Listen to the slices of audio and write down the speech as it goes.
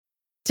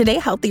Today,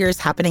 healthier is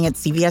happening at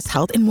CVS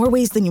Health in more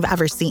ways than you've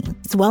ever seen.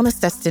 It's wellness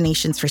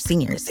destinations for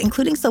seniors,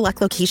 including select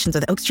locations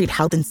with Oak Street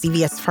Health and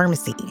CVS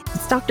Pharmacy.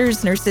 It's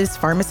doctors, nurses,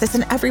 pharmacists,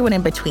 and everyone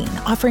in between,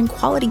 offering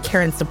quality care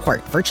and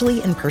support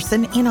virtually, in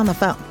person, and on the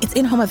phone. It's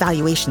in-home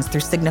evaluations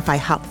through Signify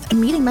Health and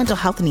meeting mental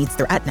health needs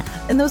through Aetna.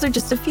 And those are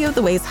just a few of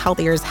the ways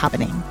healthier is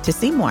happening. To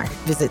see more,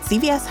 visit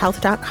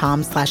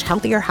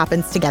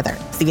cvshealth.com/healthier-happens-together.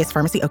 CVS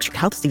Pharmacy, Oak Street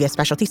Health, CVS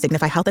Specialty,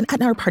 Signify Health, and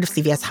Aetna are part of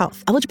CVS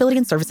Health. Eligibility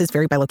and services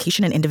vary by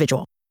location and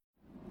individual.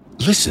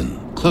 Listen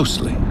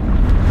closely.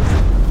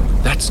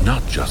 That's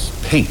not just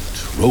paint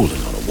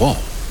rolling on a wall.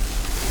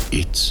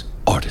 It's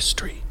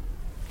artistry.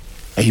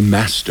 A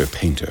master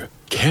painter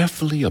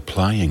carefully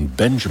applying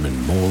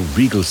Benjamin Moore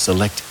Regal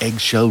Select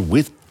eggshell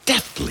with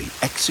deftly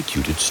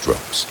executed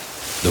strokes.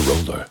 The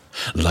roller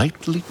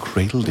lightly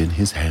cradled in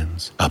his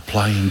hands,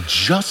 applying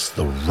just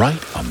the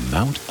right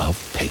amount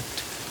of paint.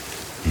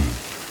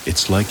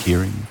 It's like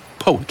hearing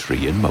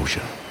poetry in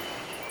motion.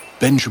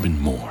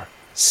 Benjamin Moore,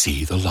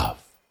 see the love.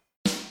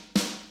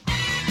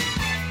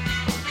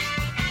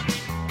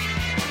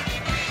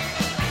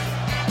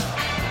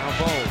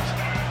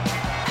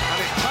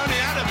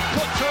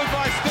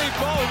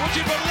 Would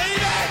you believe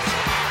it?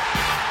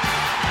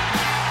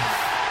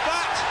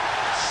 That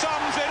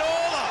sums it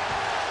all up.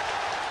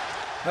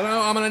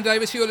 Hello, I'm Alan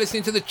Davis. You're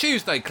listening to the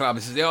Tuesday Club.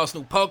 This is the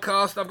Arsenal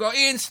podcast. I've got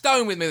Ian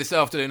Stone with me this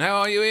afternoon. How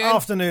are you, Ian?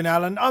 Afternoon,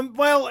 Alan. I'm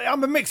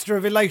a mixture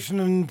of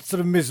elation and sort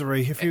of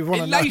misery, if you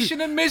want to know.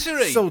 Elation and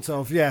misery? Sort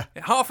of, yeah.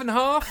 Half and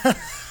half?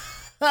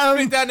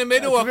 Straight down the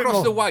middle or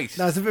across the waist?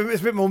 No, it's a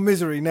bit more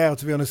misery now,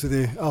 to be honest with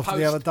you, after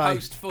the other day.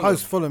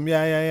 Post-Fulham,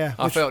 yeah.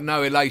 I felt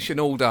no elation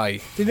all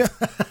day. Did you?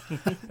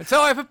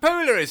 Ty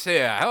Papula is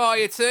here. How are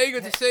you, T?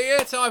 Good to see you.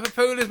 Ty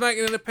Papula's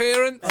making an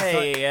appearance.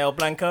 Hey, El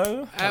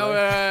Blanco.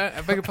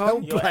 I beg your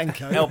pardon? El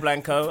Blanco. El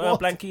Blanco. El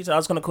Blanquito. I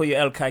was going to call you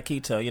El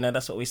Caquito. You know,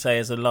 that's what we say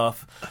as a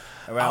laugh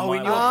around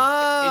in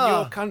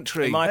your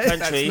country. In my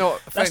country.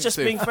 That's just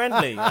being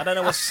friendly. I don't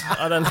know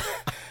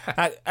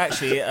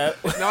Actually,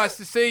 nice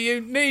to see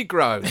you,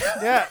 Negro.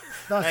 Yeah,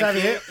 nice to have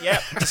you.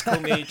 Yeah, just call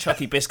me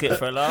Chucky Biscuit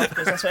for a laugh,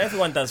 because that's what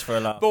everyone does for a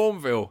laugh.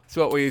 Bourneville. It's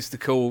what we used to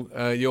call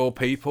your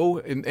people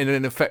in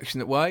an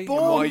affectionate way.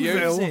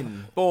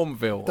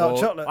 Bourneville. Dark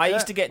chocolate. I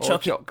used to get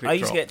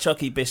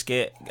Chucky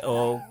Biscuit,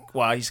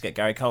 I used to get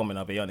Gary Coleman,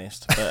 I'll be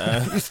honest.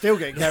 But, you still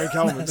get Gary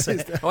Coleman.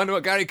 I wonder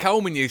what Gary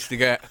Coleman used to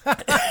get.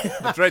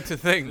 I dread to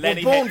think.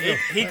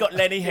 He got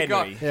Lenny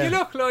Henry. You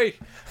look like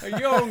a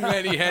young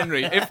Lenny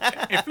Henry.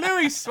 If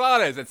Luis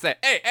Suarez had said,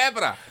 "Hey,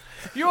 Evra,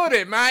 you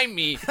remind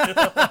me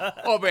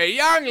of a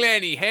young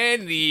Lenny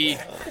Henry,"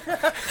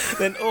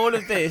 then all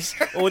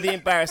the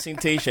embarrassing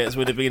T-shirts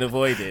would have been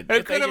avoided.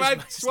 They could have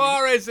had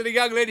Suarez and a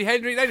young Lenny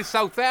Henry. They'd have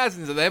sold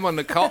thousands of them on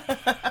the cop.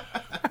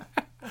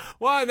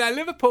 Why now?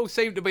 Liverpool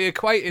seem to be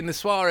equating the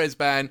Suarez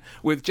ban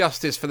with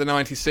Justice for the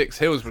 96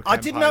 Hillsborough campaign.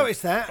 I did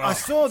notice that. I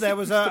saw there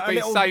was a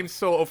little... same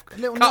sort of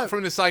cut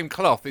from the same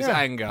cloth, is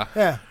anger.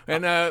 Yeah.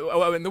 And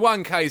in the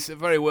one case, a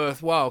very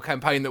worthwhile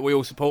campaign that we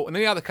all support, and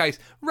in the other case,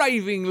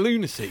 raving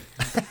lunacy.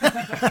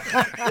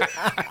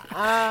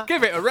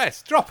 Give it a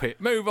rest, drop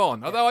it, move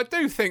on. Although I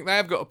do think they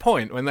have got a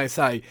point when they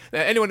say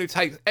that anyone who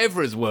takes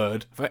Evra's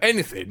word for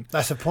anything...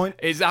 That's a point.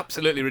 ...is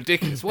absolutely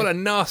ridiculous. What a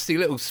nasty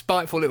little,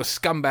 spiteful little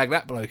scumbag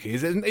that bloke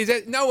is.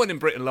 No one in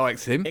Britain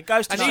likes him. It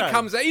goes to show. He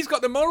comes out, he's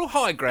got the moral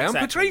high ground.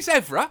 Exactly. Patrice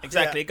Evra.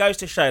 Exactly. Yeah. It goes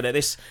to show that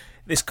this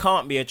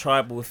can't be a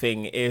tribal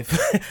thing. If,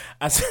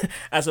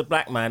 as a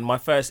black man, my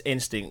first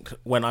instinct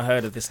when I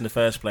heard of this in the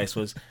first place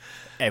was,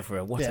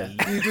 Evra,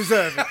 you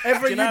deserve it.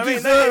 Evra, you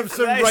deserve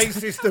some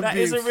racist abuse. That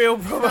is a real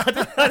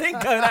problem. I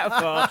didn't go that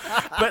far.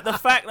 But the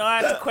fact that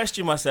I had to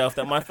question myself,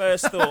 that my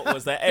first thought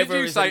was that Evra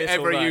Did you say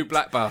Evra, you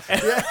black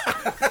bastard?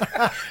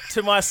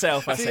 To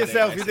myself, I said it. To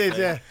yourself, you did,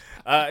 yeah.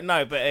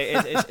 No, but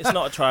it's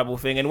not a tribal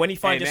thing. And when you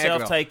find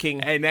yourself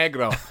taking... Hey,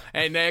 negro.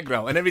 And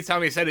every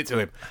time he said it to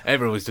him,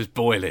 everyone was just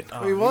boiling.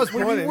 He was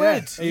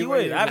boiling, He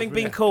would. Having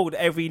been called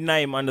every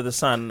name under the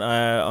sun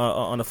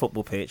on a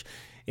football pitch,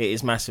 it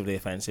is massively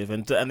offensive.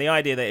 And the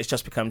idea that it's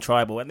just become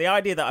tribal, and the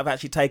idea that I've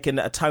actually taken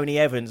a Tony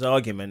Evans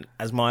argument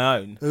as my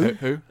own.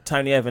 Who?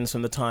 Tony Evans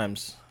from The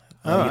Times.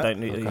 You don't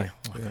need... Okay.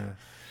 Yeah.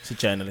 It's a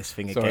journalist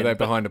thing again. Sorry, they're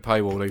behind a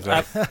paywall these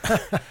days.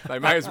 They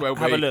may as well be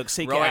have a look,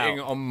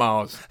 writing on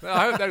Mars.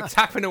 I hope they're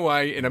tapping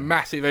away in a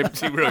massive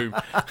empty room.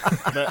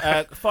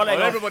 But, while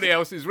everybody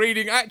else is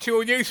reading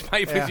actual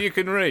newspapers you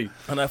can read.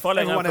 And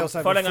following on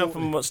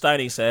from what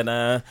Stoney said,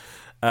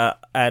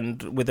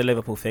 and with the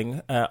Liverpool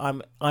thing,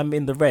 I'm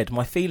in the red.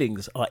 My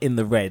feelings are in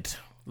the red.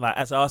 Like,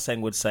 as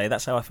Arsene would say,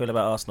 that's how I feel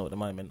about Arsenal at the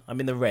moment. I'm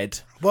in the red.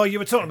 Well, you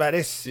were talking about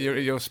this.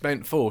 You're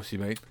spent force, you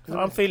mean?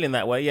 I'm feeling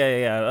that way,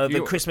 yeah.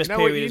 The Christmas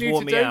period has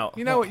worn me out.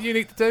 You know what you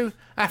need to do?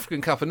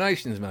 African Cup of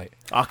Nations, mate.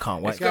 I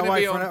can't wait. It's going to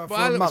be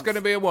on... It's going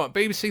to be on what?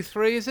 BBC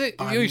 3, is it?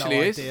 It usually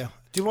is. Do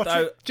you watch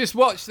it? Just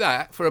watch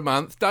that for a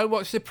month. Don't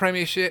watch the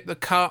Premiership, the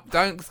Cup.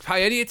 Don't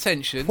pay any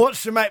attention.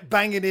 Watch the mate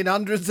banging in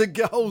hundreds of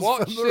goals.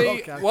 Watch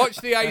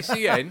the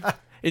ACN.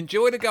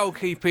 Enjoy the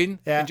goalkeeping.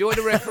 Enjoy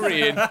the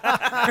refereeing.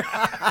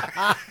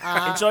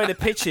 Enjoy the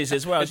pitches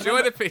as well.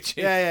 Enjoy the pitches.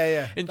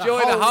 Yeah. Enjoy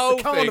the whole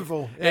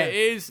carnival. thing. Yeah. It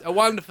is a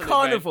wonderful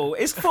carnival.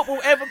 Is football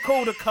ever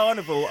called a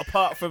carnival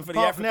apart from for the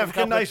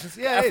African nations?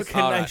 Yeah,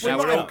 African nations. Now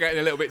we're all getting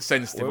a little bit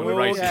sensitive on the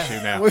race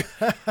issue now.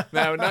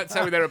 Now, don't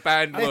tell me there are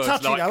banned words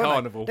like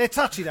carnival. They're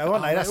touchy though,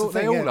 aren't they? That's the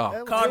thing. They all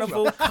are.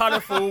 Carnival,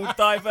 colourful,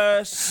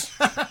 diverse,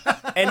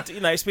 and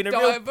it's been a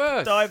real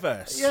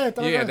diverse. Yeah,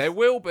 diverse. Yeah, there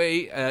will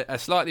be a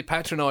slightly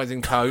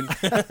patronising tone,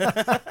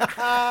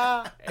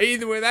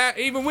 even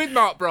with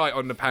Mark Bright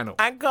on the panel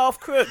and Garth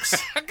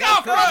Crooks.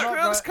 Garth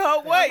Crooks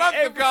can't wait.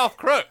 I love Garth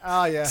Crooks.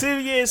 Oh yeah, 2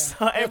 years.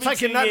 It's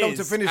taking that long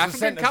to finish the African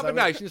sentence. Cup of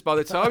Nations. By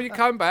the time you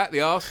come back,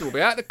 the Arsenal will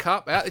be out the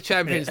Cup, out the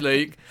Champions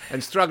League,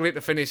 and struggling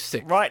to finish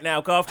sixth. Right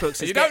now, Garth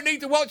Crooks. You don't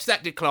need to watch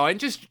that decline.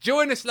 Just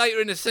join us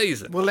later in the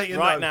season. We'll let you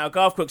know. Right now,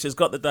 Garth Crooks has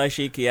got the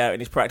daishiki out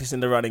and he's practicing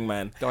the Running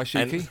Man.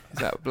 Daishiki? Is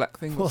that a black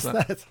thing? What's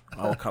that?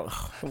 Oh, come on.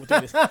 We'll do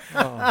this.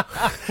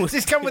 Does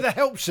this come with a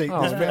help sheet?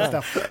 There's a bit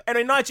of stuff.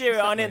 Anyway,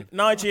 Nigeria aren't in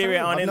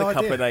the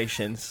Cup of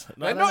Nations.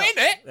 They're not in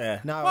it? Yeah.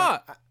 No.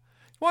 What?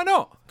 Why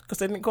not? Because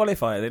they didn't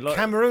qualify. They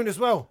Cameroon as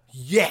well.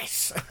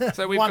 Yes.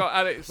 So we've got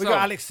Alex Song. We've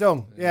got Alex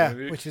Song,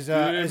 which is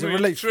a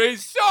relief.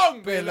 His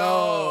song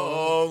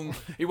belong.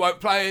 He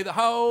won't play the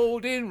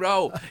holding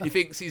role. He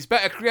thinks he's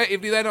better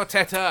creatively than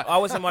Arteta. I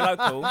was in my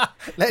local.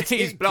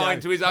 He's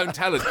blind to his own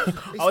talent.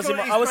 I was in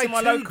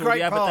my local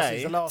the other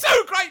day. 2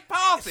 great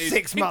passes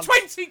 6 months.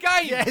 in 20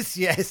 games.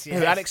 Yes.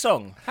 Who, Alex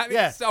Song?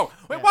 Alex Song.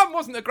 Well, one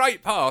wasn't a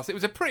great pass. It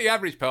was a pretty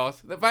average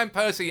pass that Van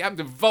Persie happened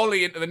to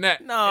volley into the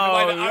net. No, in a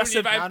way that that's only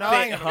a Van bit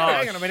Persie harsh.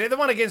 Hang on a minute. The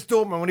one against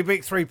Dortmund when he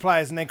beat 3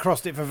 players and then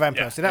crossed it for Van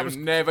Persie. That was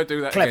never do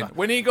that clever. again.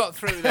 When he got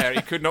through there,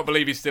 he could not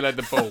believe he still had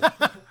the ball.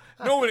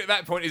 Normally at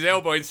that point, he's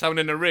elbowing someone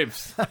in the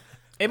ribs.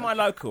 In my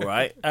local,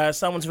 right,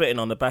 someone's written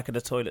on the back of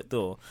the toilet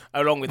door,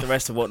 along with the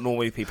rest of what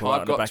normally people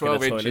write on the back of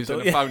the toilet door. I've got 12 inches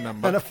and a phone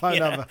number. and a phone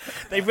number.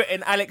 They've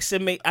written Alex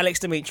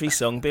Dimitri's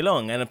song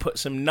 "Belong" and put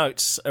some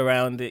notes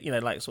around it. You know,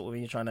 like sort of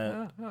when you're trying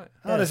to.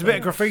 There's a bit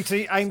of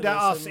graffiti aimed at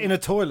us in a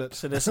toilet.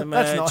 So there's some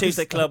nice.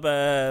 Tuesday Club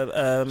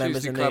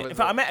members in Club the. In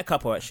fact, I met a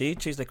couple actually.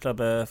 Tuesday Club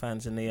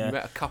fans in the. You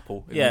met a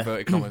couple in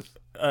inverted commas.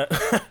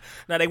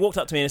 No, they walked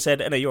up to me and said,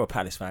 "No, you're a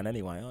Palace fan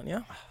anyway, aren't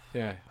you?"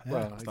 Yeah,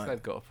 well,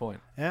 they've got a point.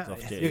 Yeah,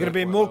 you're going to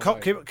be in more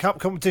cup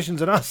competitions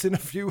than us in a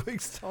few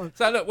weeks' time.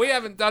 So look, we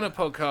haven't done a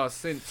podcast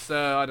since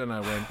I don't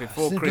know when,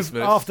 before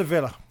Christmas, after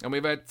Villa, and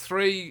we've had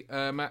 3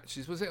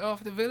 matches. Was it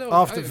after Villa?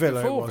 After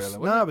Villa, before it was.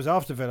 Villa, No, it was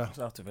after Villa. It was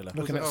after Villa.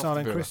 Looking at after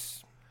signing Villa?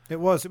 Chris. It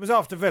was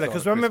after Villa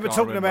because I Chris remember can't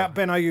talking remember. about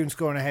Ben Ayoun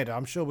scoring a header.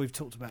 I'm sure we've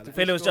talked about that.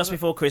 Villa was just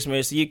before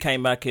Christmas. You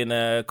came back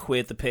and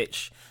queered the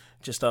pitch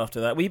just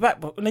after that. Were you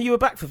back? No, you were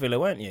back for Villa,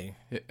 weren't you?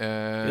 It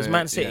was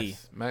Man City.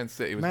 Yes. Man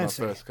City was Man my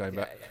City. first game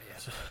back.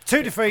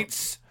 2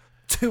 defeats,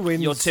 2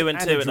 wins. You're 2 and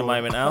 2 at the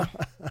moment, Al.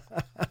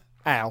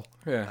 Al.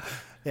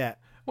 Yeah.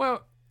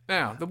 Well,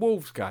 now the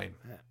Wolves game.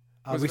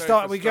 Was very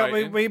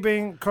frustrating. We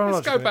being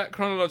chronological. Let's go back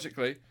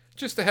chronologically,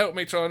 just to help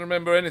me try and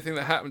remember anything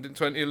that happened in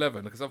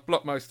 2011, because I've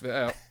blocked most of it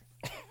out.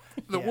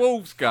 The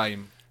Wolves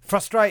game.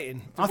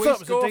 Frustrating. I we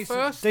thought it score was a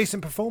first?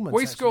 decent performance.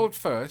 We actually. scored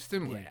first,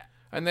 didn't we? Yeah.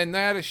 And then they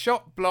had a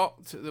shot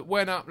blocked that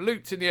went up,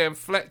 looped in the air, and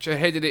Fletcher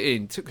headed it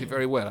in. Took it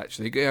very well,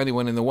 actually. He only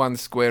went in the 1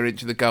 square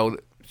inch of the goal.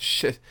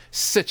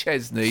 Sir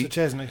Chesney,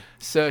 as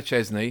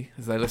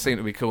they seem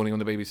to be calling on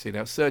the BBC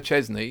now, Sir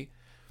Chesney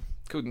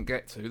couldn't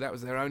get to. That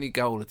was their only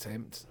goal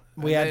attempt.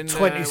 We had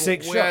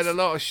 26 shots. We had a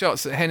lot of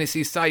shots that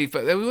Hennessy saved,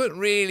 but there weren't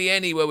really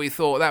any where we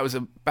thought that was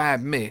a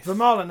bad miss.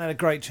 Vermaelen had a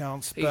great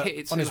chance. He hit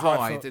it too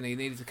high, and he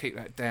needed to keep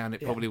that down.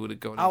 It probably would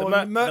have gone. Oh,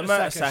 The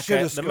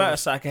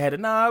Mertesacker header.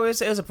 No, it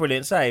was a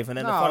brilliant save, and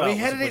then the follow-up he was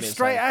a headed it brilliant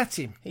straight save. at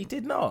him. He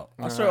did not.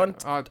 I saw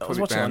it on. I was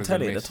watching it on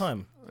telly at the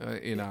time.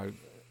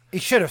 He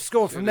should have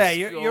scored from there.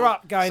 You're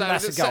up going, so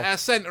that's a goal. Our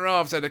centre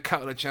halves had a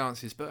couple of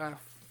chances, but our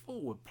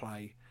forward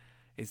play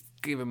is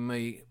giving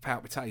me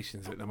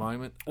palpitations at the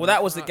moment. Well,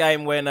 that was the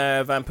game when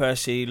Van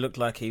Persie looked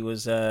like he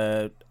was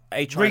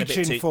trying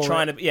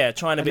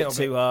a bit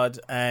too hard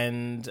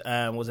and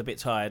was a bit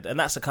tired. And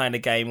that's the kind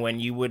of game when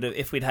you would have,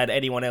 if we'd had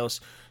anyone else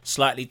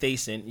slightly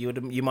decent,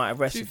 you might have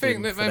rested. Do you think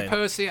him that Van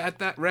Persie had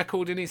that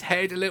record in his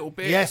head a little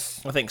bit?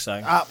 Yes, I think so.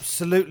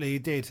 Absolutely, he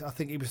did. I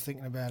think he was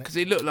thinking about it because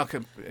he looked like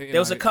a. There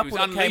was a couple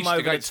that came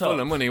over the top.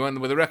 Fulham, when he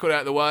went with the record out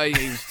of the way,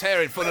 he was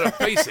tearing Fulham to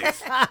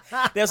pieces.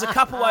 There was a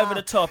couple over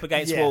the top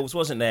against Wolves,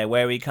 wasn't there,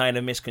 where he kind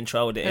of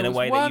miscontrolled it in a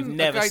way that you've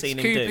never seen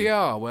him do.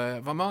 QPR, where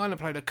Vermaelen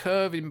played a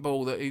curving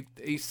ball that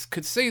he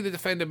could see the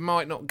defender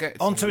might not get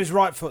to onto his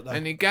right foot though,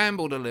 and he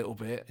gambled a little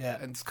bit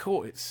and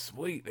caught it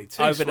sweetly,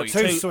 too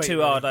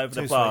hard over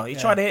the bar. He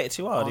tried to hit it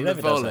too hard. He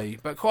never does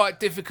it. But quite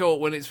difficult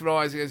when it's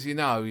rising, as you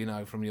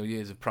know from your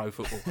years of pro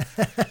football.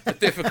 A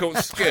difficult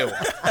skill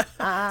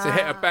to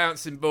hit a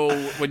bouncing ball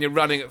when you're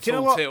running at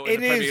full tilt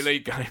in a Premier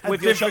League game.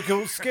 With your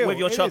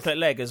chocolate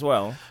leg as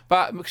well.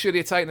 But should he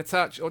have taken a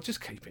touch or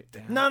just keep it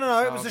down?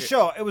 No. It was a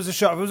shot. If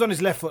it was on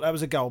his left foot, that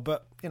was a goal.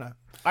 But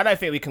I don't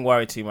think we can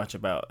worry too much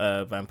about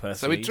Van Persie.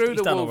 So we drew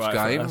the Wolves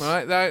game,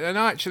 right? And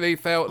I actually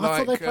felt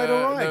like they played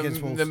all right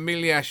against Wolves. the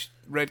Miliash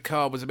red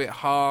card was a bit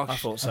harsh. I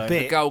thought so.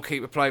 The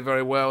goalkeeper played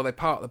very well. They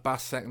parked the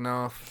bus second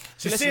half.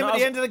 You see them at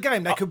the end of the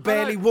game, they could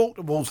barely walk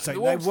the Wolves team.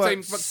 They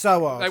worked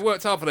so hard. They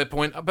worked hard for their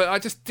point, but I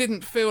just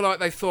didn't feel like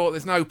they thought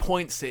there's no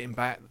point sitting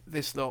back.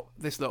 This lot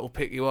will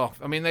pick you off.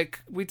 I mean,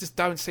 we just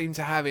don't seem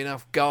to have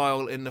enough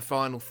guile in the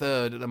final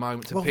third at the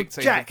moment to pick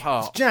teams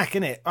apart. It's Jack,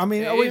 isn't it? I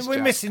mean,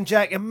 we're missing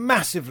Jack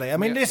massively. I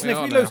mean, listen,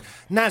 if we lose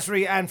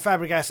Nasri and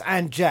Fabregas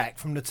and Jack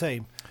from the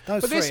team.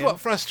 But this is what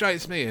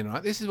frustrates me,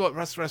 right? This is what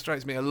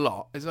frustrates me a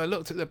lot, is I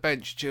looked at the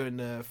bench during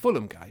the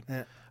Fulham game,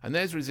 and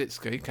there's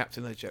Rosicky,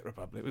 captain of the Czech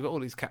Republic. We've got all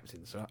these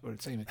captains, right? We're a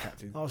team of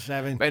captains.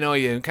 Arshavin. Ben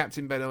Ayoun,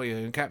 Captain Ben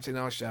Ayoun, Captain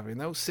Arshavin.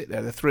 They all sit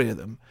there, the three of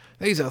them.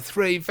 These are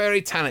three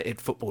very talented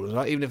footballers,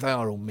 right? Even if they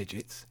are all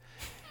midgets.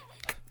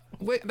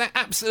 They're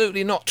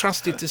absolutely not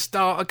trusted to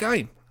start a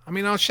game. I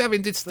mean,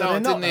 Arshavin did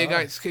start, didn't he,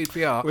 against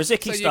QPR?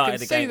 Rosicky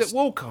started against... So you can see that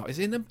Walcott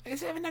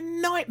is having a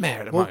nightmare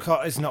at the moment.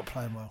 Walcott is not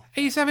playing well.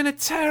 He's having a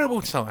terrible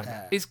time.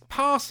 His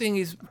passing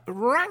is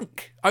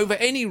rank over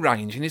any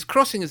range, and his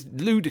crossing is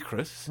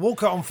ludicrous.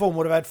 Walcott on form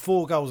would have had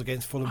 4 goals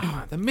against Fulham.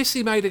 The miss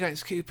he made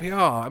against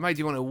QPR, it made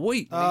you want to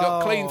weep. He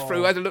got clean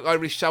through, had a look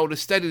over his shoulder,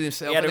 steadied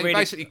himself, and he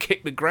basically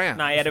kicked the ground.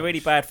 No, he had a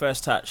really bad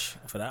first touch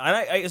for that. I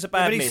know it was a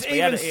bad miss, but he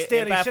had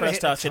a bad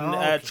first touch, and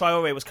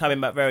Traoré was coming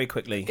back very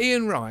quickly.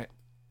 Ian Wright,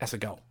 that's a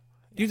goal.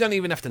 You don't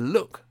even have to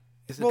look.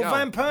 Well, goal,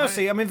 Van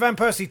Persie, right? I mean, Van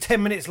Persie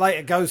 10 minutes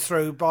later goes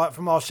through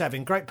from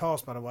Arshavin. Great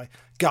pass, by the way.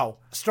 Goal.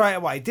 Straight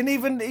away.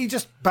 He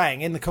just bang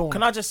in the corner.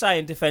 Can I just say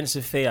in defence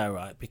of Theo,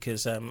 right?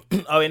 Because,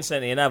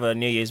 instantly another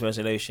New Year's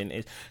resolution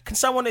is,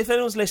 if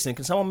anyone's listening,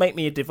 can someone make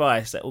me a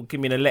device that will give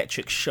me an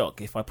electric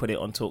shock if I put it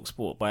on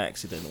TalkSport by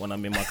accident when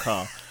I'm in my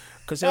car?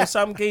 Because there's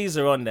some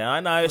geezer on there. I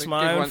know it's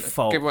my own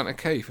fault. Give one to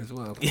Keith as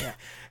well. Yeah.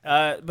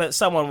 But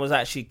someone was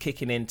actually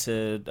kicking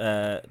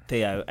into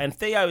Theo, and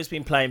Theo has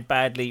been playing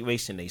badly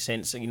recently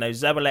since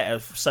Zabaleta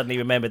suddenly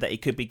remembered that he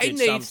could be good.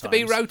 He needs to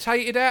be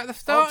rotated out of the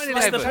starting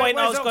 11. That's the point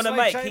I was going to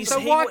make.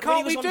 Why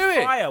can't we do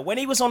it? When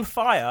he was on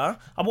fire,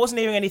 I wasn't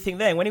hearing anything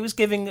then. When he was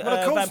giving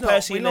Van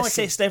Persie an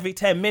assist every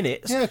 10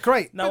 minutes, yeah,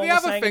 great. But the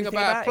other thing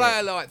about a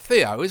player like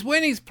Theo is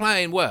when he's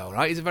playing well,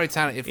 right? He's a very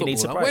talented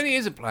footballer. When he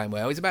isn't playing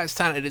well, he's about as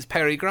talented as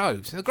Perry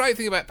Groves. And the great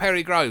thing about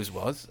Perry Groves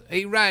was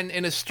he ran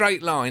in a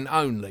straight line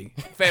only.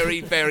 Very,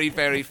 very,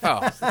 very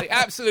fast. He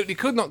absolutely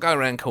could not go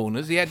around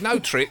corners. He had no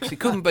tricks. He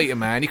couldn't beat a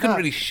man. He couldn't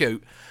really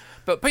shoot.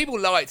 But people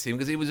liked him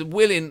because he was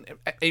willing.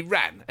 He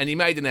ran and he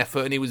made an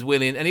effort and he was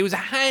willing. And he was a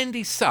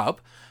handy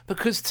sub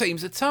because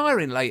teams are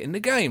tiring late in the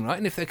game, right?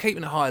 And if they're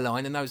keeping a high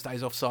line, in those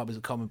days offside was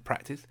a common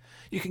practice,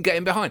 you can get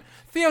him behind.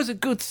 Theo's a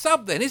good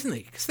sub then, isn't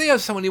he? Because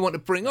Theo's someone you want to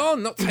bring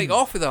on, not take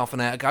off with half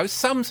an hour to go.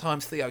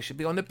 Sometimes Theo should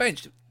be on the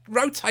bench.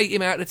 Rotate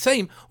him out of the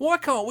team. Why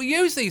can't we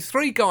use these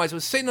 3 guys who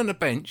are sitting on the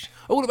bench,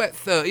 all about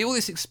 30, all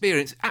this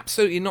experience,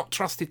 absolutely not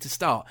trusted to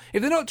start?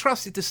 If they're not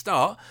trusted to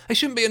start, they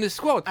shouldn't be in the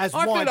squad. I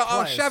feel like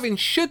Arshavin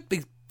should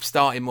be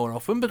starting more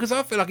often because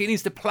I feel like he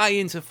needs to play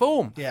into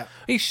form. Yeah.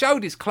 He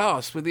showed his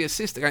class with the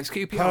assist against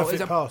QPR.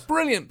 It's a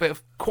brilliant bit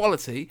of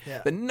quality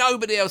that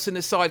nobody else in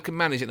the side can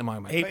manage at the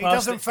moment. He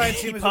doesn't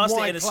fancy him as a wide player. He passed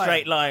it in a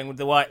straight line with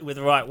the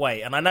right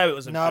weight, and I know it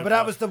was a but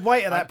that was the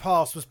weight of that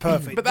pass was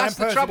perfect. But that's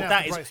the trouble.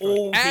 That is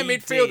all he did. Our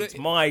midfield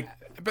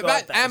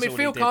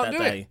can't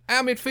do it.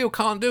 Our midfield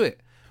can't do it.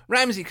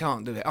 Ramsey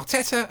can't do it.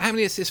 Arteta, how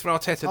many assists for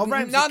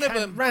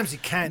Arteta? Ramsey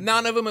can.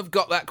 None of them have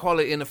got that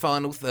quality in the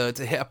final third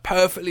to hit a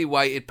perfectly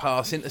weighted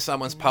pass into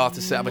someone's path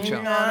to set up a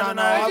chance. No.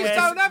 They just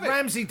don't have it.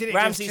 Ramsey did it.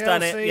 Ramsey's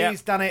done it. Yeah.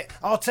 He's done it.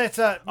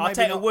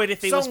 Arteta would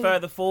if he was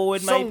further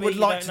forward. Song maybe would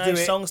like to do it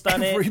Song's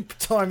done it every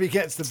time he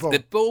gets the ball. The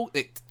ball.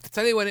 To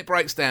tell you when it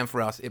breaks down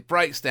for us, it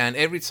breaks down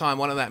every time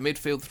one of that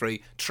midfield 3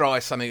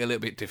 tries something a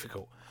little bit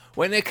difficult.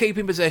 When they're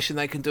keeping possession,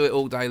 they can do it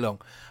all day long.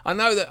 I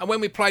know that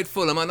when we played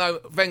Fulham, I know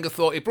Wenger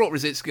thought he brought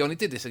Rosicky on. He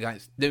did this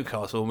against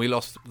Newcastle and we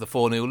lost the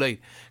 4-0 lead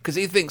because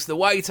he thinks the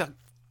way to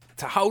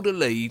hold a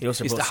lead is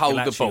to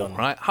hold the ball,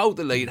 right? Hold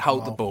the lead,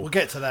 hold the ball. We'll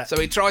get to that. So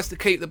he tries to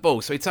keep the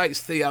ball. So he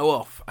takes Theo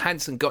off.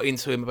 Hansen got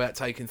into him about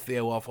taking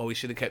Theo off, or we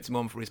should have kept him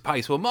on for his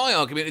pace. Well, my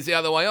argument is the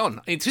other way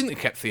on. He shouldn't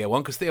have kept Theo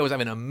on because Theo was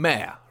having a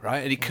mare, right?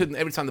 And he couldn't,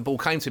 every time the ball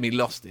came to him, he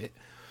lost it.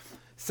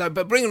 So,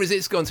 but bringing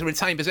Rosicky on to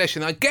retain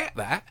possession, I get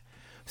that.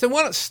 So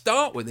why not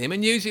start with him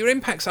and use your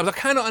impact subs? I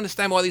cannot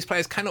understand why these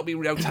players cannot be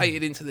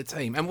rotated into the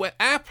team. And where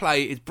our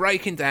play is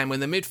breaking down when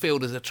the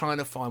midfielders are trying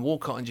to find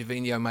Walcott and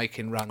Jorginho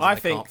making runs and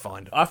they can't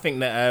find them. I think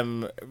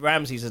that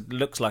Ramsey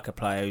looks like a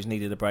player who's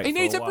needed a break. He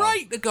needs a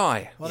break, the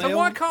guy. Well, so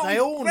why can't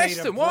we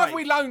rest him? Why have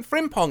we loaned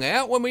Frimpong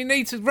out when we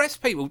need to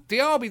rest people?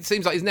 Diaby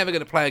seems like he's never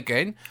going to play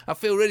again. I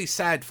feel really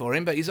sad for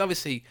him, but he's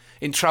obviously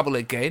in trouble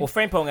again. Well,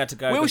 Frimpong had to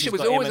go because he's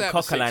got him and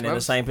Coquelin in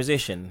the same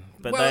position.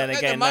 But then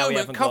again, at the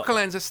moment,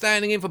 Coquelin's are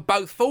standing in for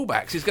both both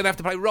fullbacks. He's going to have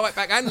to play right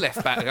back and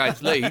left back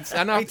against Leeds.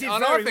 And I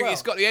think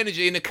he's got the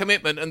energy and the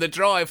commitment and the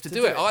drive to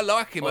do it. I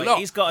like him a lot.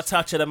 He's got a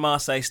touch of the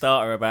Marseille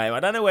starter about him. I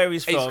don't know where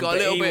he's from. He's got a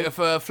little bit of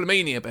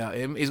Flamini about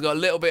him. He's got a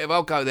little bit of,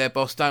 I'll go there,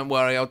 boss, don't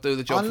worry, I'll do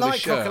the job for the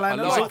shirt. I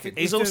like him.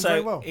 He's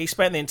also well. He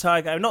spent the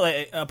entire game. Not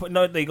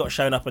that he got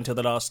shown up until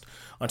the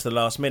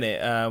last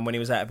minute when he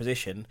was out of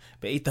position,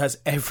 but he does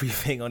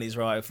everything on his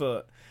right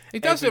foot. He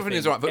does everything on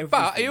his right foot,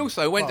 but he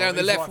also went down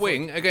the left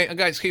wing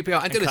against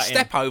QPR and did a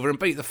step over and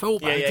beat the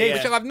fullback,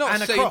 which I've not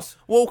seen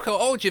Walker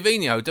or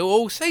Gervinho do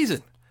all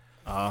season.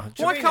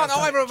 Why can't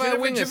either of our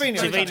wingers?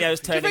 Gervinho's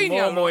turning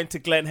more and more into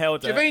Glenn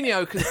Helder.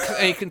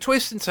 Gervinho can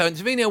twist and turn.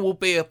 Gervinho will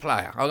be a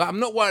player.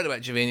 I'm not worried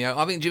about Gervinho.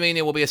 I think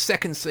Gervinho will be a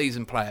second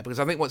season player because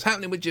I think what's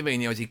happening with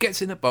Gervinho is he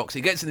gets in the box,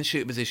 he gets in the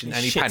shoot position,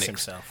 and he panics.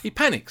 Himself. He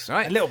panics,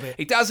 right? A little bit.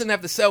 He doesn't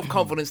have the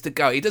self-confidence to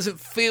go. He doesn't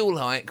feel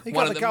like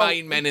one of the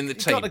main men in the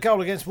team. He got the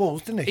goal against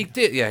Wolves, didn't he? He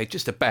did, yeah,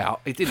 just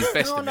about. He did his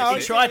best.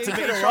 He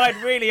tried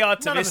really hard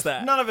to miss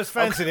that. None of us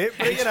fancied it,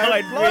 but he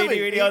tried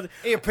really hard.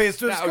 He appears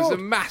to have scored. That was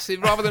a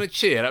massive, rather than a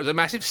cheer, that was a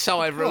massive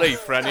sigh of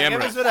relief for Andy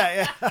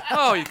Emirates.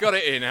 Oh, you got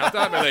it in. I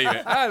don't believe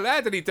it. How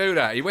did he do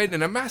that? He went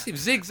in a massive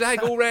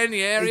zigzag all around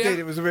the area. He did.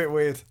 It was a bit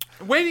weird.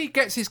 When he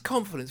gets his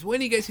confidence,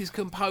 when he gets his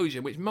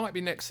composure, which might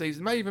be next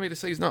season, may even be the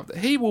season after,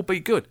 he will be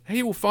good.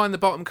 He will find the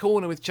bottom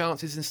corner with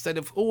chances instead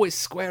of always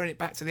squaring it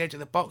back to the edge of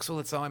the box all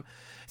the time.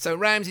 So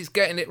Ramsey's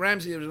getting it.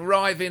 Ramsey is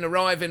arriving.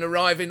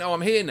 Oh,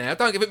 I'm here now.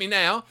 Don't give it me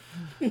now.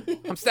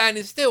 I'm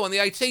standing still on the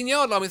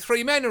 18-yard line with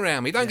 3 men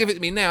around me. Don't give it to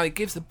me now. He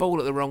gives the ball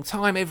at the wrong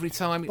time every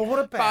time. But what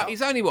about... But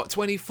he's only,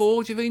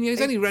 24, Gervinho?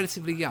 He's only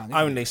relatively young.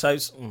 Only, so...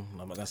 I'm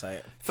not going to say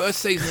it. First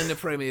season in the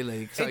Premier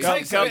League. So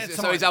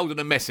he's older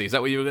than Messi. Is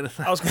that what you were going to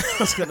say? I was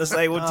going to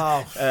say,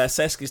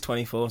 Cesc is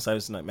 24, so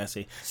it's not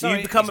Messi. So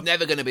he's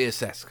never going to be a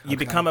Cesc. You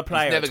become a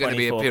player at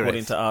 24,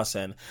 according to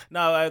Arsene.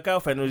 No, a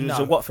girlfriend who's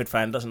a Watford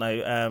fan doesn't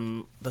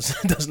know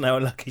how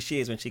lucky she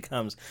is when she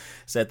comes,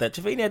 said that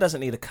Gervinho doesn't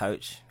need a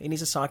coach. He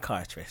needs a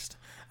psychiatrist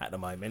at the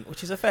moment,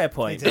 which is a fair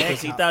point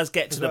because he does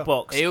get to the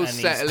box. He'll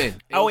settle in.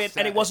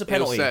 And it was a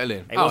penalty. He'll settle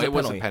in. It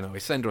was a penalty.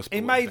 Senderos.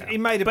 He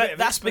made a bit.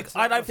 That's because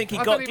I don't think he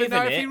got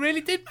given it. He really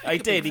did. He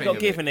did. He got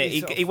given it.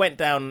 He went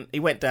down. He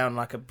went down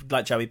like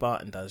Joey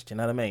Barton does. Do you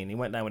know what I mean? He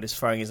went down with his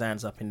throwing his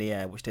hands up in the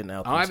air, which didn't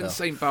help. I haven't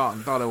seen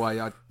Barton. By the way,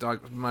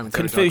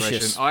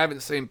 Confucius. I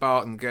haven't seen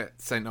Barton get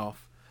sent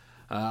off.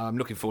 I'm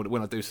looking forward to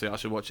when I do see it. I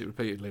should watch it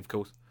repeatedly, of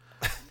course.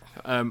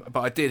 But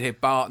I did hear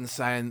Barton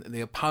saying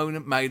the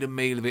opponent made a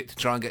meal of it to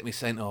try and get me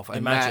sent off.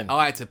 And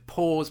I had to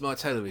pause my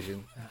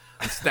television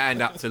and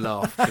stand up to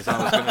laugh because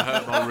I was going to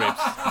hurt my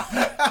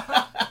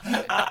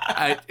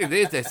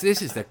ribs.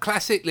 This is the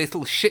classic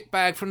little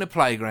shitbag from the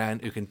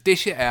playground who can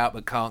dish it out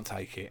but can't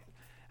take it.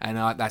 And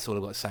that's all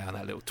I've got to say on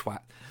that little twat.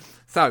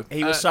 So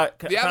he was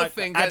the other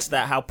thing adds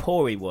that how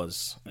poor he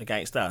was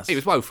against us. He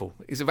was woeful.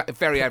 He's a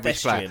very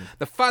average player.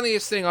 The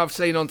funniest thing I've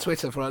seen on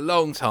Twitter for a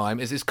long time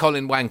is this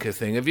Colin Wanker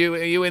thing. Are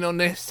you in on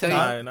this? Too?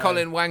 No.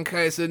 Colin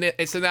Wanker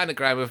it's an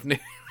anagram of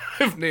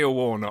Neil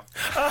Warnock,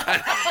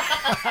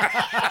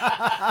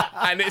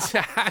 and it's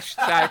a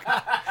hashtag.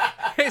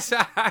 It's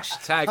a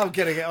hashtag I'm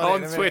getting it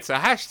on Twitter.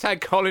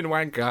 Hashtag Colin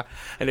Wanker,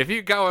 and if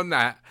you go on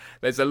that,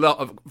 there's a lot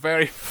of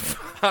very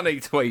funny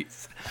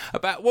tweets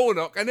about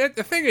Warnock. And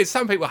the thing is,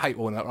 some people hate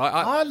Warnock, right?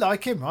 I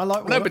like him. I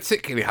like Warnock. I don't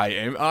particularly hate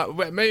him.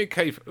 Me and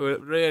Keith were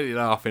really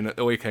laughing at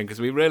the weekend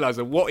because we realised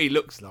that what he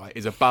looks like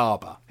is a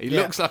barber. He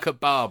looks like a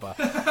barber.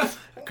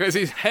 Because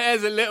his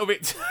hair's a little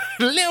bit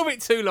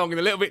too long and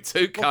a little bit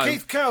too combed. Well,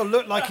 Keith Curl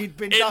looked like he'd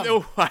been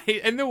done.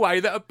 In the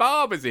way that a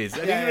barber's is.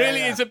 And he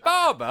really is a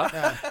barber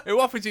who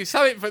offers you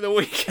something for the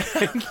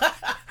weekend.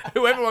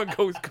 Who everyone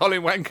calls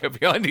Colin Wanker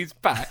behind his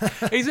back.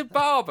 He's a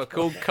barber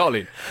called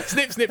Colin.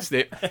 Snip, snip,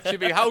 snip. Should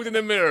be holding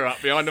the mirror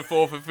up behind the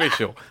fourth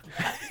official.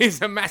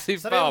 He's a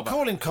massive barber. They all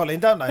call him Colin,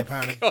 don't they,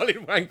 apparently?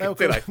 Colin Wanker, they all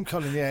call him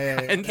Colin,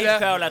 yeah. And Keith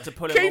Curl had to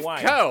pull him away.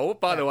 Keith Curl,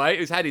 by the way,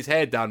 who's had his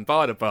hair done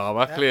by the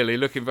barber, clearly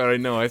looking very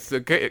nice. So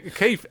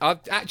Keith, I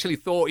actually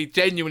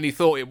genuinely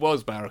thought it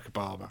was Barack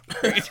Obama.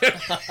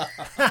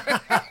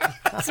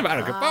 That's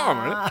Barack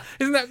Obama,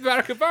 isn't that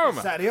Barack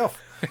Obama?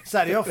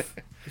 Saturday off.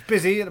 He's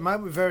busy at the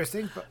moment with various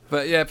things.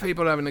 But yeah,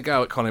 people having a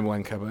go at Colin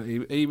Wanker,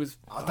 but he was...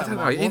 I don't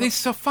know. It is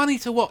so funny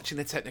to watch in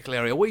the technical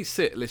area. We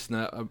sit,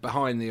 listener,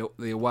 behind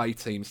the away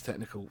team's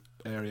technical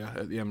area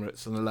at the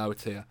Emirates on the lower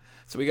tier.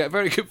 So we get a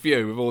very good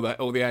view of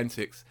all the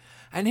antics.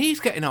 And he's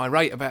getting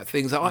irate about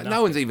things that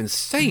no one's even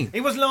seen. He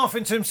was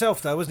laughing to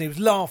himself, though, wasn't he? He was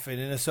laughing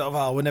in a sort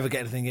of, we'll never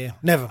get anything here.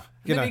 Never.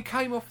 Then he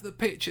came off the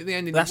pitch at the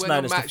end of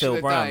the match of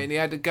the day and he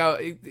had to go.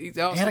 He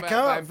asked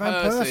about Van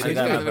Persie. He's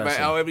going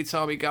about every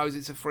time he goes,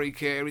 it's a free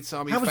kick. Every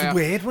time he was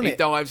weird, wasn't it? He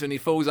dives and he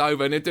falls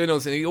over and they're doing all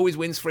this. And he always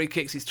wins free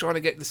kicks. He's trying to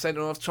get the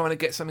centre off, trying to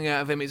get something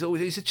out of him.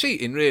 He's a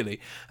cheating,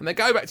 really. And they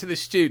go back to the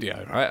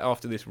studio, right,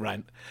 after this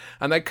rant,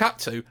 and they cut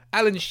to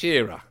Alan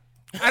Shearer.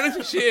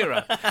 Alan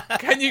Shearer,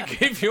 can you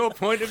give your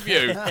point of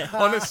view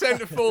on a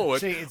centre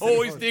forward,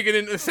 always digging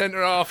into the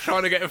centre half,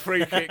 trying to get a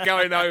free kick,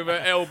 going over,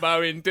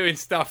 elbowing, doing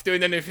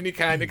anything he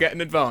can to get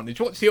an advantage?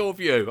 What's your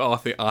view? I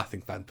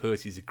think Van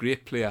Persie's a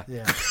great player.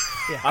 Yeah.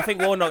 I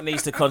think Warnock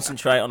needs to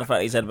concentrate on the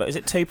fact he's had, but is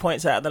it 2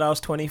 points out of the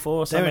last 24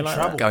 or something like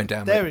that? Going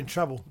down. They're in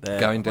trouble.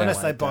 Going down.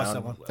 Unless they buy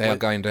someone. They are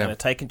going down. They're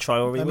taking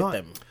Traore with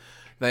them.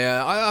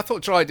 I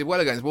thought Traore did well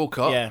against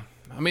Walcott. Yeah.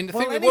 I mean, the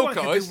thing with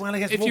Walcott is,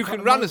 if you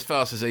can run as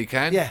fast as he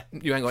can,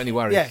 you ain't got any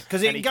worries. Yeah,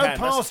 because he can go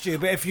past you,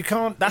 but if you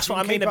can't... That's what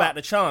I mean about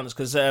the chance,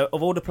 because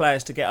of all the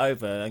players to get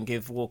over and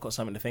give Walcott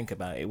something to think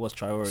about, it was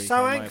Traore.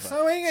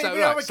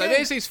 So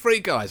there's these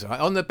three guys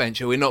on the bench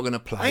who we're not going to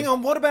play. Hang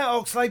on, what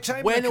about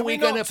Oxlade-Chamberlain? When are we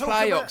going to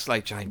play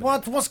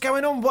Oxlade-Chamberlain? What's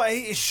going on?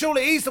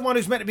 Surely he's the one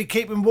who's meant to be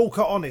keeping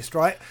Walcott honest,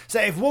 right?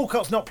 So if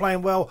Walcott's not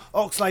playing well,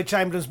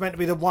 Oxlade-Chamberlain's meant to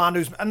be the one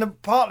who's...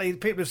 And partly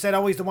people have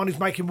said, he's the one who's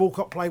making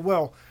Walcott play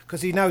well,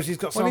 because he knows he's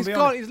got someone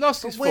behind. He's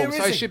lost his form,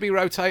 so he should be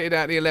rotated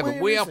out the 11.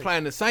 We are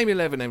playing the same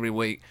 11 every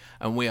week,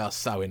 and we are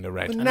so in the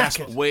red.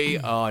 We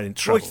are in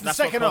trouble. That's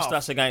what cost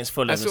us against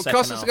Fulham. That's what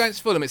cost us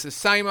against Fulham. It's the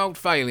same old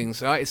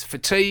failings, right? It's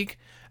fatigue.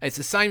 It's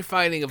the same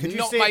failing of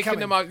not making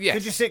the most. Yes.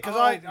 Could you see it? Because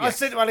I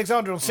said to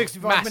Alexander on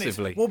 65 minutes,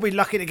 we'll be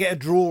lucky to get a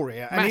draw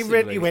here. And he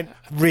went,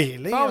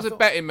 really? If I was a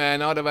betting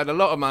man, I'd have had a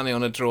lot of money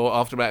on a draw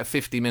after about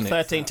 50 minutes.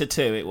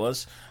 13-2 it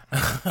was.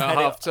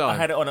 Half time. I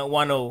had it on at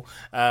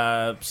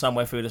 1-0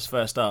 somewhere through this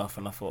first half,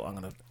 and I thought I'm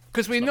going to...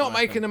 Because we're not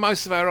making the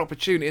most of our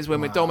opportunities when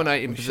we're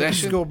dominating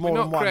possession. We're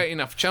not creating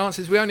enough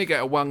chances. We only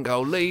get a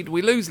 1-goal lead.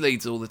 We lose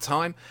leads all the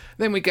time.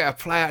 Then we get a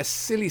player, a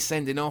silly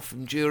sending off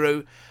from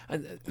Giroud.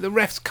 And the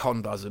ref's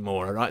conned by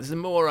Zamora, right?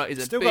 Zamora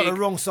is still got the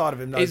wrong side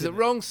of him, though. He's the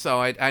wrong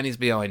side, and he's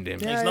behind him.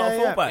 He's not a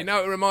fullback. You know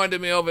what it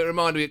reminded me of? It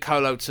reminded me of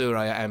Kolo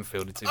Touré at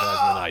Anfield in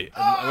 2008.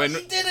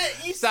 You did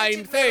it! You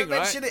same thing, right?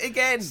 Mention it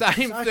again.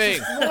 Same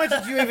thing. Why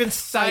did you even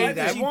say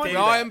that?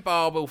 Ryan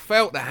Babel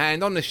felt the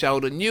hand on the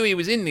shoulder, knew he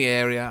was in the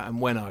area,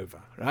 and went over.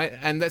 Right,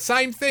 and the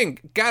same thing.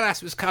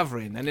 Gallas was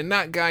covering, and in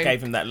that game,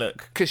 gave him that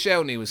look.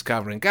 Koscielny was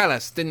covering.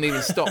 Gallas didn't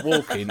even stop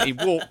walking. He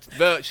walked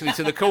virtually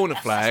to the corner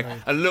flag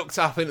and looked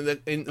up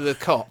into the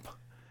cop,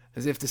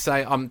 as if to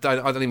say, I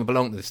don't even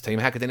belong to this team.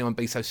 How could anyone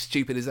be so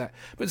stupid as that?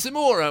 But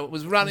Zamora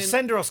was running.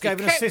 Senderos gave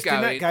an assist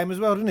in that game as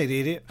well, didn't he, the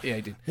idiot? Yeah,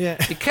 he did.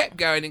 Yeah. He kept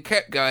going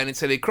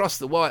until he crossed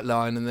the white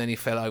line, and then he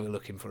fell over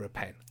looking for a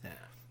pen. Yeah.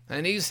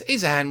 And his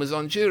hand was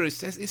on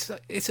Giroud.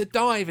 It's a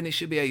dive, and it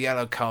should be a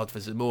yellow card for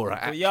Zamora.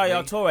 Well,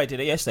 Yaya Touré did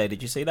it yesterday.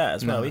 Did you see that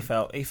as well? No. He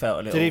felt a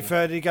little.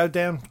 Did he go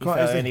down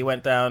quite easily? And he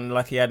went down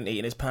like he hadn't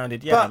eaten his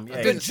pounded yam.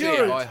 I didn't see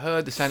it. I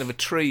heard the sound of a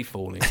tree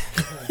falling.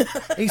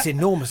 He's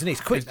enormous, isn't he?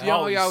 He's quick.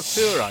 Yaya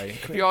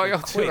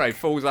Touré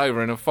falls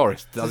over in a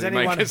forest. Does it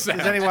make a sound?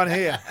 Does anyone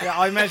hear? Yeah,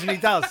 I imagine he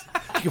does.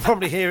 You can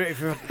probably hear it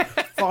if you're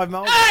 5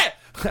 miles.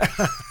 Well,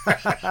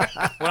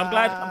 I'm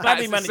glad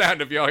we managed. The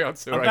sound of Yaya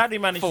Touré. I'm glad we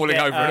managed falling to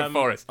get, over in a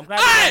forest. I'm glad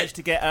we managed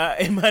to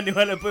get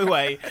Emmanuel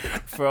Aboué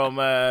from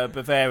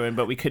Bavarian,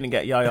 but we couldn't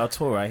get Yaya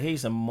Touré.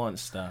 He's a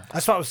monster.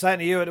 That's what I was saying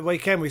to you at the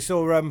weekend. We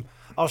saw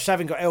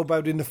Arshavin got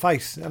elbowed in the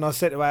face, and I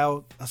said to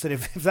Al,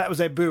 if that was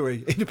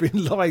Eboué, he'd have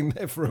been lying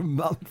there for a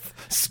month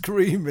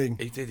screaming.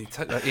 He did.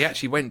 He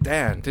actually went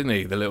down, didn't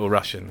he? The little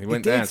Russian. He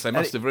went down, so it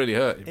must have really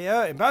hurt him. It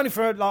hurt him, but only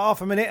for like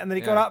half a minute, and then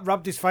he got up,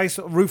 rubbed his face,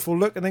 sort of rueful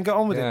look, and then got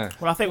on with it.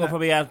 Well, I think we'll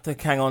probably have to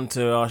hang on to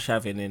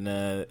Arshavin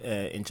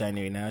in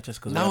January now, just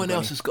because no one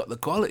else has got the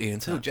quality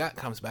until Jack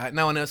comes back.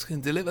 No one else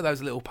can deliver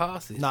those little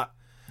passes.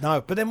 No,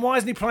 but then why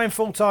isn't he playing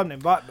full time then?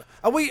 But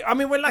we're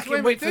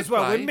lacking width as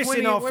well. We're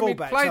missing our fullbacks. When we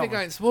played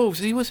against Wolves,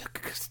 he was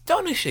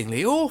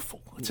astonishingly awful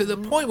to the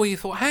point where you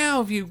thought,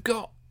 how have you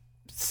got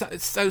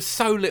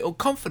so little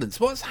confidence?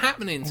 What's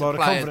happening to players?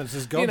 The confidence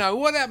is gone. You know,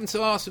 what happened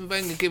to Arsene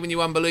Wenger giving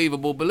you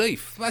unbelievable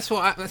belief? That's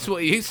what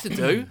he used to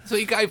do. So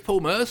he gave Paul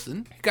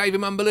Merson. He gave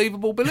him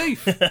unbelievable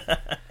belief.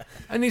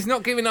 And he's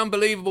not giving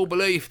unbelievable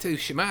belief to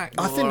Shamak.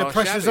 I think the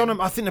pressure's on him.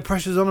 I think the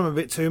pressure's on him a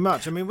bit too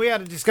much. I mean, we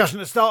had a discussion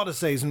at the start of the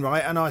season, right?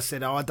 And I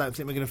said, I don't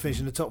think we're going to finish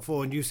in the top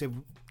 4. And you said,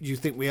 you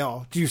think we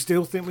are? Do you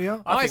still think we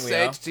are? I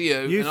said to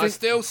you, and I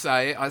still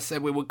say it, I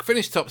said we will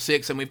finish top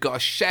 6 and we've got a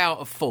shout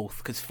of 4th,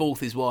 because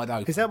 4th is wide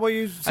open. Is that what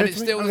you said? And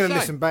it's still I'm going to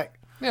listen back.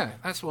 Yeah,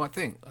 that's what I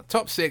think.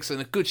 Top 6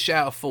 and a good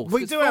shout of 4th.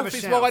 We do have a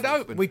shout. Wide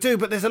open. We do,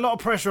 but there's a lot of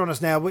pressure on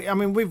us now.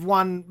 We've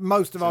won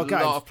most of our games.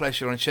 There's a lot of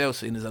pressure on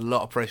Chelsea, and there's a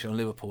lot of pressure on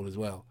Liverpool as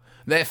well.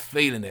 They're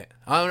feeling it.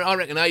 I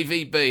reckon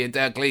AVB and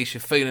Dalglish are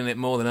feeling it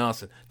more than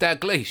Arsene.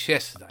 Dalglish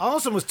yesterday.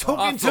 Arsene was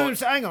talking to him.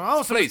 Hang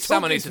on, please,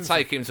 someone needs to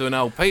take him to an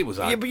old people's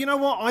home. Yeah, but you know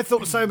what? I thought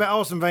the same about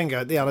Arsene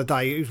Wenger the other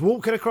day. He was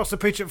walking across the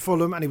pitch at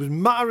Fulham and he was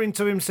muttering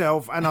to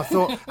himself. And I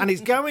thought, and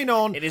he's going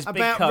on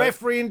about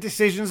refereeing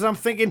decisions. And I'm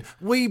thinking,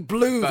 we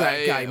blew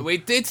that game. We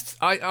did.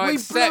 I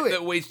accept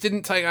that we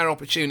didn't take our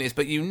opportunities,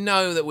 but you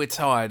know that we're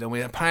tired and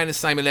we're playing the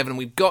same 11 and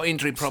we've got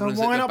injury problems.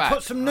 So why at the not back.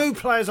 Put some new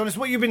players on? It's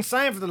what you've been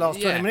saying for the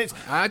last 20 minutes.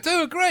 I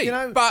do agree. You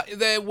know, but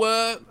there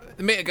were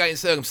mitigating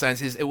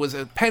circumstances. It was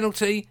a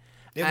penalty.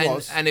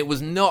 And it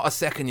was not a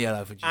second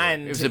yellow for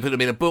Giroud. It was a bit of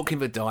a booking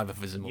for diver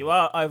for Zamora. You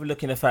are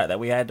overlooking the fact that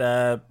we had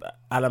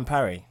Alan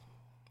Parry.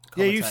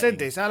 Yeah, you said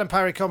this. Alan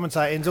Parry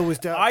commentating always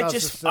does.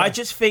 I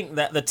just think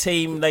that the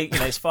team,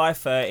 it's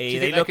 5:30.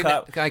 They look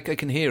up. I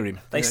can hear him.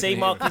 They see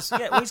Marcus.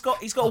 Yeah, well,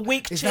 he's got a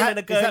weak chin and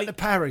a girly. Is that the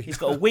Parry? He's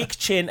got a weak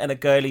chin and a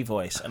girly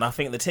voice, and I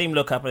think the team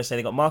look up and they say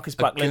they got Marcus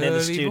Buckland in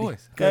the studio.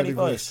 Girly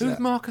voice. Who's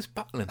Marcus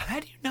Buckland? How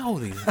do you know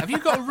these? Have you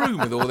got a room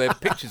with all their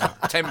pictures up,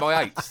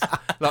 10x8s,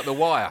 like The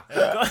Wire?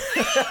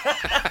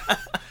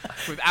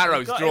 With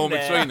arrows drawn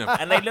between them.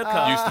 And they look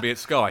up. Used to be at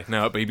Sky,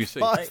 now at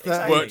BBC.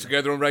 Exactly. Worked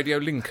together on Radio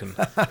Lincoln.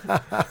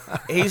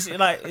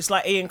 It's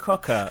like Ian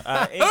Crocker.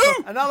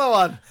 Another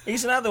one.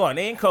 He's another one.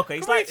 Ian Crocker.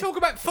 He's Can we talk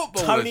about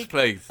football,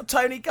 please?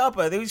 Tony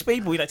Gubber. These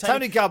people,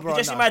 Tony Gubber.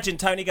 Just imagine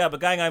Tony Gubber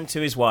going home to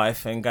his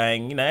wife and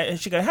going, and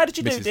she goes, "How did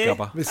you do, dear?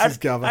 Mrs.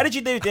 Gubber. How did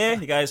you do, dear?"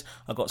 He goes,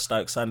 "I got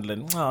Stoke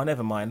Sunderland." "Oh,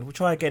 never mind. We'll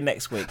try again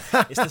next week."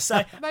 It's the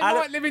same. They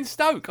might live in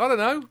Stoke. I don't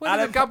know. Where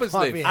do the Gubbers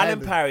live?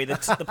 Alan Parry.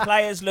 The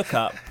players look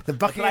up. The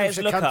players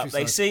look up.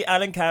 They see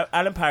Alan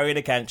Parry in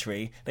a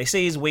gantry. They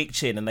see his weak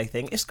chin, and they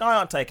think, if Sky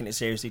aren't taking it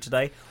seriously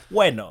today,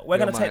 we're not. We're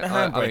going to take the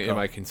handbrake. I think you're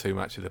making too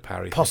much of the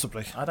Parry.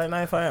 Possibly. I don't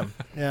know if I am.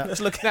 Yeah. Let's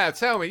look. Now,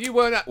 tell me, you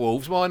weren't at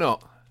Wolves. Why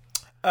not?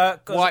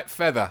 White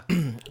feather.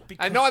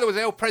 And neither was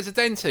El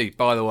Presidente,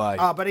 by the way.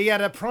 But he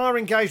had a prior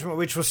engagement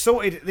which was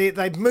sorted.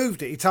 They'd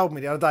moved it. He told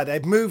me the other day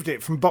they'd moved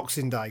it from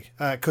Boxing Day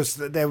because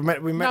we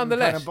met.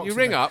 Nonetheless, you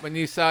ring up and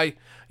you say,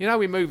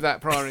 we moved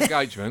that prior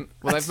engagement.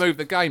 Well, they've moved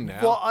the game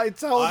now. What I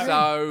told him.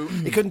 So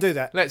he couldn't do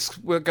that.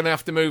 We're going to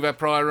have to move our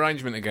prior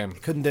arrangement again.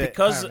 Couldn't do it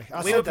because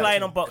we were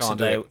playing on Boxing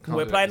Day. We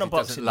were playing on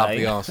Boxing Day. Love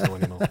the Arsenal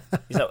anymore.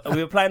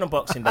 We were playing on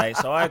Boxing Day,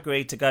 so I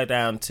agreed to go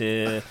down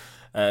to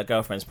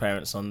girlfriend's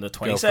parents on the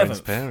 27th.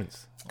 Girlfriend's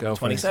parents.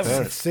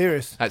 27th. It's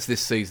serious. That's this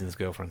season's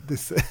girlfriend.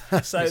 So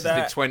this is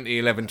the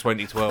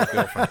 2011-2012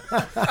 girlfriend.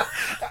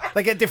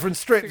 They get different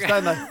strips,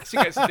 don't they? She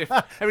gets a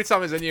different. Every time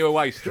there's a new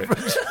away strip.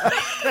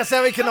 That's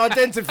how he can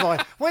identify.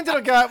 When did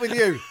I go out with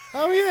you?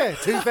 Oh yeah,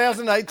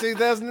 2008,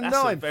 2009.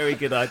 That's a very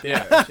good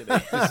idea. Actually,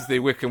 this is the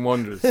Wycombe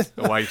Wanderers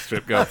away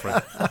strip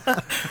girlfriend.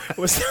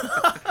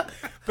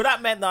 But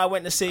that meant that I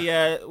went to see.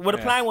 The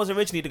plan was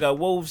originally to go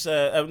Wolves,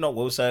 not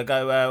Wolves.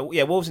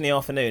 Wolves in the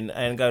afternoon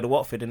and go to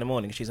Watford in the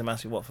morning. She's a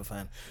massive Watford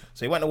fan,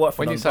 so he went to Watford.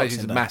 When you say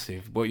she's Day.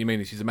 massive, what you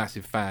mean is she's a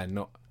massive fan,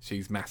 not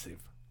she's massive.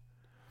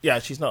 Yeah,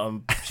 she's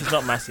not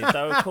massive.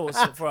 Though of course,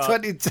 for our,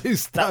 22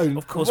 stone. That,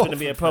 of course, wouldn't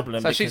be a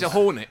problem. So she's a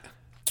hornet.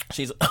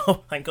 She's.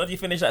 Oh, thank God you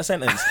finished that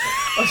sentence.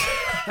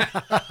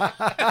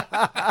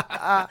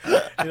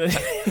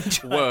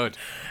 Word.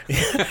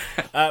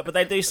 But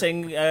they do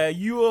sing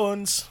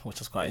 "Yawns," which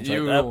was quite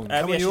enjoyable.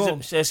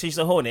 She's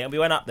a hornet, and we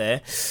went up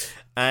there.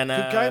 And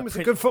good game. Was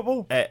it good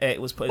football?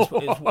 It was. What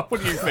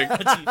do you think?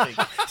 What do you think?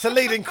 It's a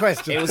leading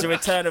question. It was a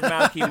return of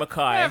Malky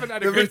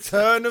Mackay.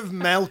 Return of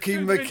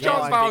Malky Mackay.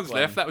 John Barnes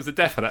left. That was the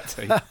death of that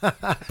team.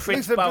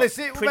 Prince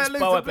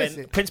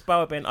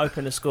Bowen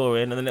opened the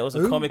scoring, and then it was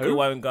a comical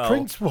own goal.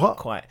 Prince what?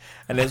 Quite.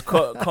 And it was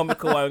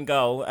comical own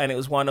goal, and it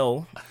was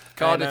 1-1.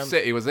 Cardiff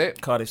City, was it?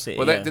 Cardiff City.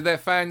 Well, did their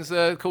fans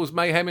cause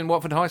mayhem in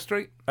Watford High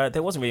Street?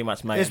 There wasn't really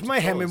much mayhem. There's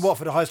mayhem in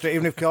Watford High Street,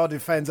 even if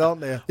Cardiff fans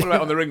aren't there. What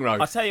about on the ring road?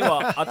 I tell you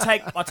what,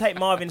 I take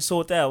Marvin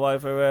Sordell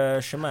over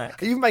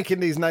Shamak. Are you making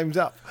these names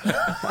up?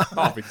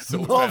 Marvin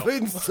Sordell.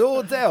 Marvin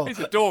Sordell. He's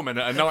a doorman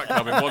at a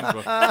nightclub in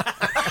Wandsworth.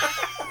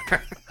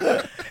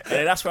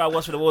 Yeah, that's where I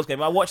was for the Wolves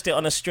game. I watched it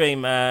on a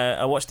stream.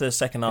 I watched the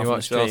second half on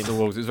the stream. The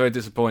Wolves. It was very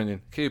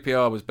disappointing.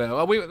 QPR was better.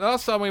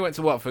 Last time we went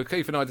to Watford,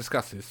 Keith and I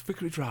discussed this.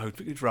 Vicarage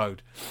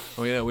Road.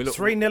 Oh yeah, we looked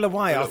 3-0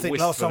 away. I think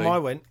last time I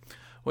went.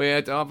 We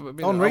had. I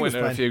went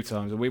there a few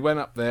times, and we went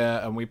up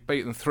there and we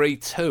beat them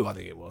 3-2. I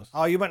think it was.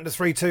 Oh, you went to the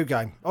 3-2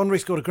 game. Henry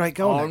scored a great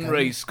goal.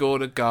 Henry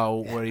scored a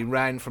goal where he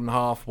ran from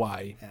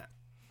halfway. Yeah.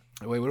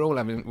 We were all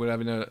having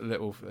a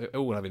little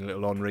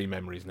Henry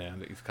memories now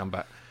that he's come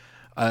back.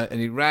 And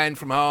he ran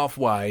from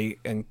halfway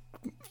and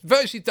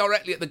virtually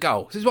directly at the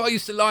goal. This is what I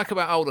used to like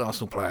about old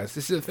Arsenal players.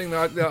 This is the thing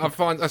that I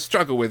find I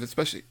struggle with,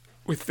 especially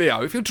with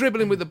Theo. If you're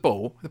dribbling with the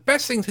ball, the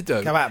best thing to do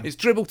is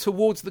dribble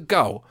towards the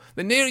goal.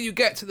 The nearer you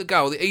get to the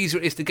goal, the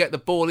easier it is to get the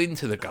ball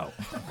into the goal.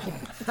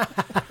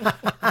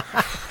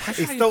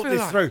 He's thought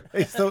this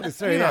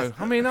through. You know,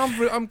 I mean, I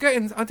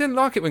didn't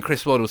like it when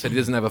Chris Waddle said he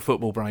doesn't have a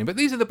football brain, but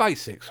these are the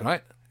basics,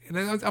 right?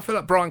 I feel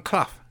like Brian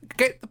Clough.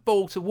 Get the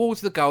ball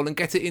towards the goal and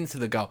get it into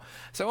the goal.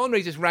 So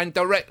Henry just ran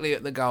directly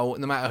at the goal,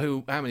 no matter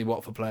how many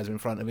Watford players were in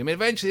front of him. And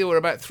eventually there were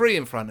about 3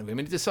 in front of him,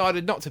 and he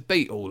decided not to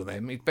beat all of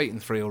them. He'd beaten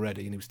 3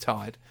 already, and he was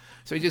tired.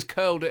 So he just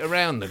curled it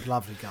around them.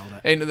 Lovely goal,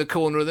 that. Into the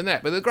corner of the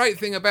net. But the great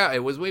thing about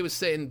it was we were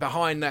sitting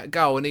behind that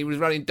goal, and he was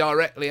running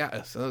directly at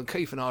us. And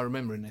Keith and I are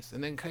remembering this.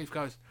 And then Keith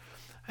goes,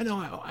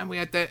 and we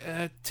had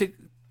that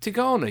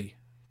Tigani.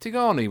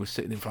 Tigani was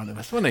sitting in front of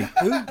us, wasn't he?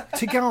 Who?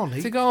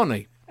 Tigani?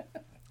 Tigani.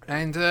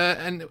 And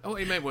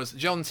what he meant was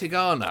John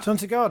Tigana.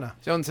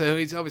 John, who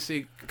he's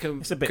obviously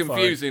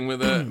confusing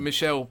with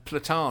Michel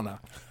Platana.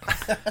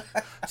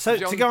 So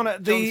John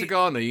Tigana, John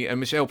Tigani and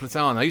Michel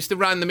Platana used to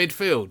run the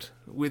midfield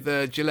with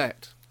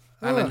Gillette.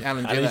 Alan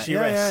Gillette.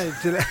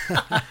 Gillette.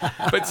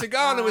 But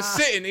Tigana was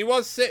sitting. He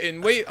was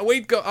sitting.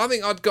 We'd got. I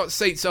think I'd got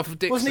seats off of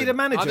Dixon. Wasn't he the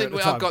manager I think at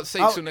the time? I'd got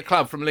seats from the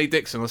club, from Lee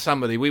Dixon or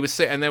somebody. We were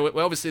sitting there.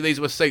 Well, obviously these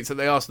were seats that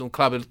the Arsenal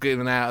club had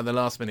given out at the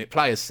last minute,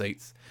 players'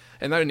 seats,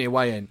 and they're in the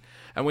away end.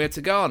 And we had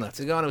Tigana.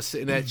 Tigana was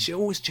sitting there. She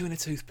always chewing a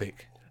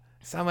toothpick.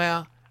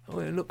 Somehow,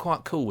 it looked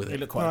quite cool with it. He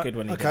looked quite good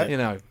when he did You it.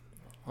 know,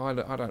 I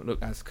don't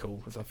look as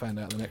cool as I found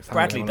out the next time.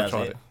 Bradley I does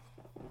tried it.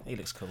 He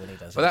looks cool when he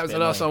does it. But that was the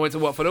last time I went to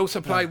Watford.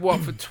 Also played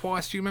Watford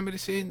twice. Do you remember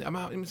this in?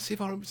 See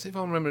if I'm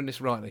remembering this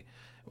rightly.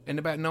 In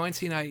about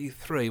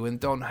 1983, when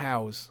Don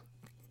Howe's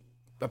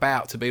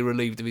about to be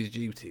relieved of his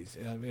duties,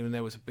 and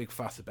there was a big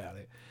fuss about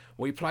it.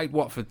 We played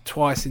Watford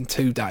twice in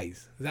 2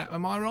 days.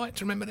 Am I right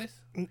to remember this?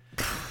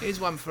 Here's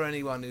one for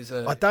anyone who's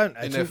I don't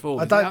in their actually.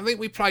 40s. I think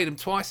we played them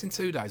twice in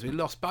 2 days. We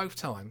lost both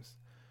times,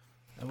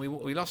 and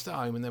we lost at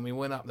home, and then we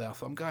went up there. I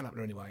thought, I'm going up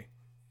there anyway,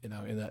 in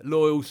that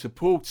loyal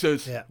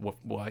supporters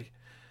way.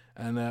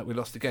 And we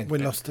lost again.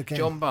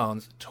 John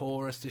Barnes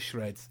tore us to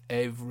shreds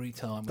every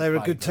time. They were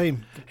a good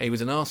team. He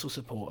was an Arsenal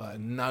supporter,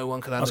 and no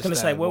one could understand. I was going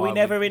to say, were we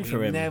never in for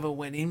him? We never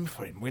went in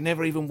for him. We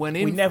never even went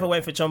in. We never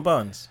went for John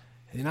Barnes.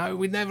 We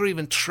never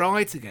even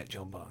tried to get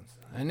John Barnes.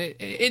 And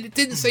it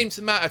didn't seem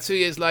to matter 2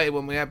 years later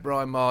when we had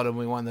Brian Marden and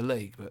we won the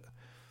league. But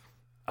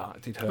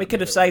it did hurt. We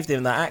could have saved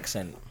him that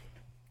accent,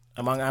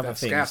 among other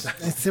things.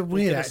 It's a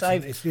weird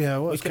accent. What's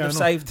going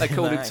on? They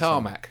called him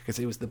Tarmac because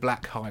he was the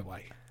Black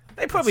Highway.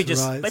 They probably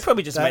just meant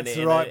it. That's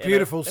right.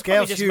 Beautiful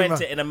Scouse humour. They humour.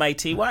 meant it in a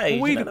matey way.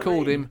 We'd have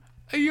called him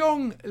a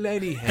young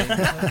Lenny Henry.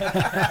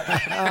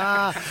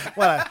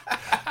 Well,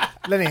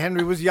 Lenny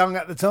Henry was young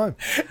at the time.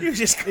 He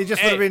just would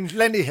have been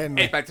Lenny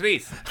Henry. Hey,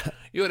 Patrice,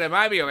 you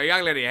remind me of a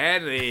young Lenny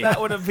Henry. That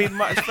would have been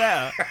much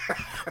better.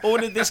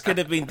 All of this could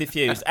have been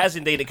diffused, as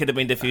indeed it could have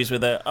been diffused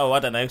with I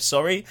don't know,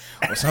 sorry,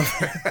 or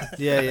something.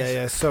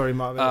 Yeah. Sorry,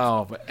 Mark.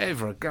 But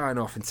ever going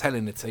off and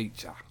telling the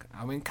teacher.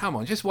 I mean, come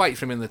on, just wait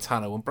for him in the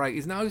tunnel and break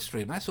his nose for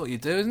him. That's what you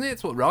do, isn't it?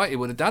 That's what Wrighty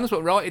would have done. That's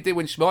what Wrighty did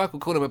when Schmeichel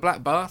called him a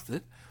black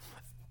bastard.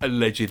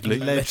 Allegedly.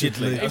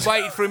 He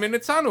waited for him in the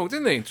tunnel,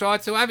 didn't he?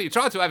 Tried to have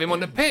him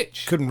on the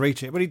pitch. Couldn't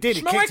reach it, but he did.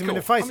 He kicked him in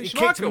the face. He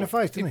kicked him in the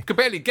face, didn't he? He could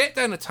barely get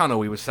down the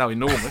tunnel. He was so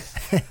enormous.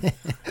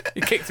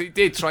 He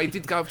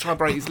did go try and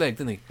break his leg,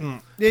 didn't he? Yeah,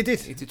 he did.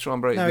 He did try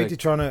and break his leg. No, he did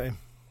try and hurt him.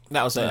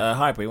 That was a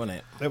Highbury, wasn't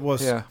it? It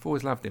was. Yeah, I've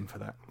always loved him for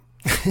that.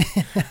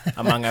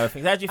 Among other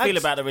things. How do you feel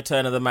about the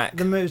return of the Mac?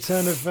 The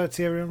return of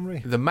Thierry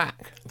Henry. The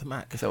Mac? The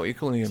Mac. Is that what you're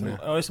calling him now?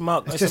 Oh, it's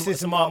Mark.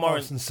 It's a Mark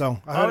Morrison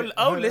song.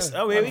 Listen.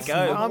 Oh, here we go.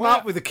 I'm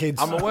up with the kids.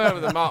 I'm aware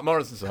of the Mark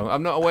Morrison song.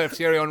 I'm not aware of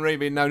Thierry Henry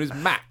being known as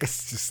Mac.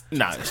 It's just...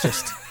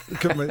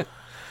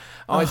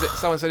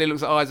 Someone said he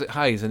looks like Isaac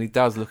Hayes, and he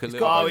does look a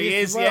little... Oh, he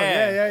is, well.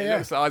 yeah. He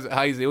looks like Isaac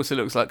Hayes. He also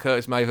looks like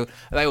Curtis Mayfield.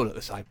 They all look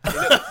the same.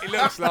 He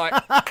looks like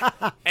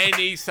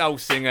any soul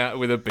singer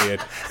with a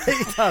beard. He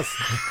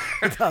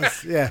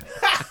does, yeah.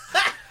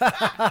 He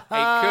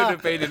could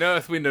have been in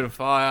Earth, Wind and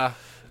Fire.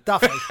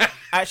 Duffy.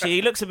 Actually,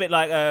 he looks a bit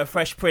like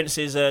Fresh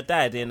Prince's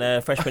dad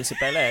in Fresh Prince of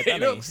Bel-Air,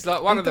 doesn't He looks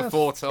like one of the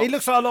four tops. He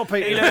looks like a lot of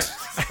people. He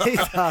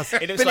does.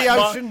 Billy like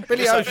Ocean.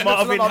 Billy Ocean.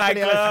 Marvin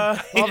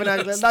Hagler. Marvin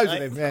Hagler. Loads of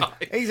him, yeah.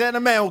 He's an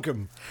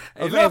amalgam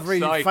of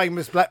every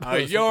famous black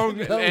person.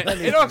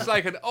 He looks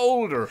like an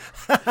older...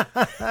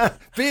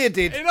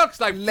 bearded... He looks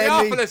like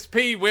Theophilus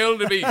P.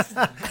 Wildebeest.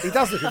 He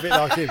does look a bit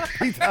like him.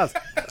 He does.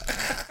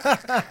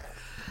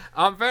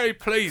 I'm very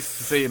pleased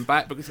to see him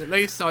back because at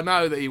least I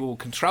know that he will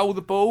control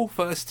the ball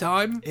first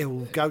time.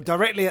 He'll go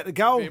directly at the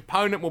goal. The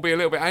opponent will be a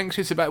little bit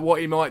anxious about what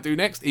he might do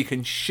next. He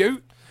can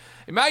shoot.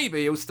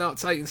 Maybe he'll start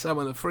taking some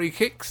of the free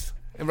kicks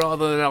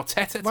rather than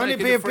Arteta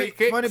taking the free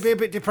kicks. Won't it be a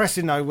bit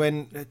depressing though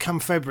when come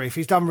February, if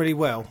he's done really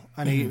well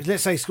and he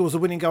let's say he scores a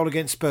winning goal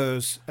against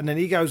Spurs and then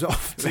he goes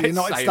off to the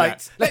United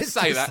States. Let's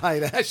say that.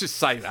 Let's just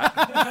say that.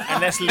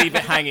 And let's leave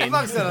it hanging.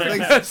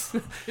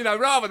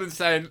 Rather than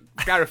saying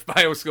Gareth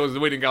Bale scores a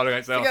winning goal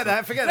against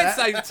Arsenal. Forget that.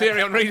 Let's say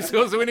Thierry Henry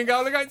scores a winning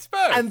goal against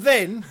Spurs. And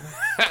then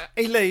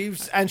he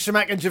leaves and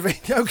Shamak and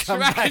Gervinho come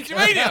back. And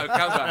Gervinho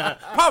comes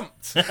back.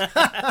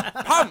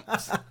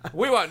 Pumped.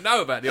 We won't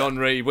know about the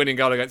Henry winning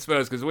goal against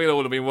Spurs because we'll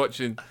all have been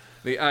watching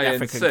the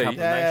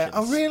ANC.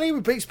 Oh, really? We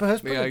beat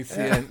Spurs? The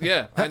ACN.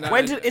 Yeah.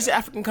 When is it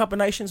African Cup of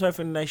Nations or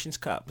African Nations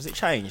Cup? Was it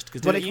changed?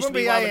 Well, it wouldn't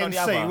be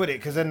ANC, would it?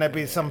 Because then there'd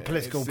be some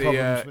political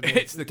problems.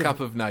 It's the Cup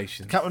of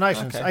Nations. Cup of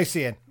Nations, okay.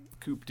 ACN.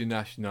 Coupe de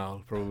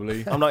National,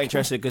 probably. I'm not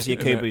interested because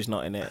Yakubu's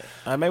not in it.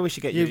 Maybe we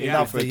should get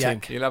Yakubu for a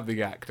team. You love the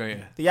Yak, don't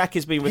you? The Yak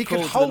has been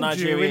recalled to the Nigerian team. He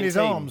could hold you in his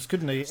arms,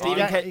 couldn't he?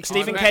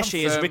 Stephen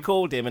Keshi has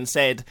recalled him and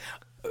said...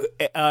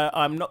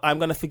 I'm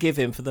going to forgive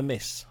him for the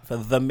miss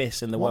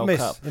in the World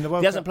Cup.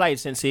 He hasn't played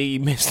since he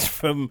missed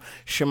from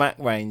Shamak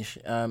range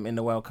in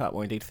the World Cup,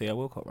 or indeed Theo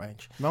Walcott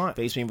range. Right.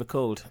 But he's been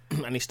recalled,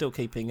 and he's still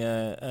keeping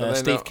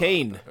Steve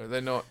Keane. They're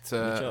not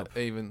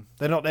even.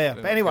 They're not there.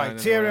 But anyway,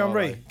 Thierry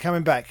Henry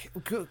coming back.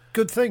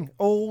 Good thing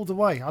all the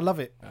way. I love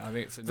it. I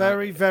think it's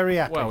very, very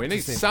happy. Well, we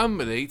need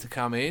somebody to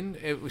come in.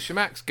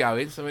 Shamak's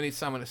going, so we need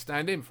someone to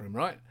stand in for him,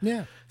 right?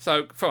 Yeah.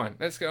 So fine,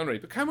 let's get Henry.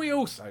 But can we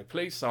also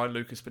please sign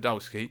Lucas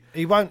Podolski?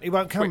 He won't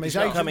won't come. His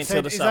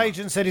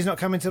agent said he's not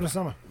coming till the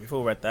summer. We've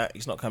all read that.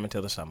 He's not coming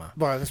till the summer.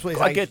 Well, that's what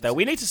quite good though.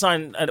 We need to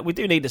sign. We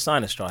do need to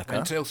sign a striker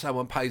until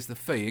someone pays the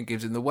fee and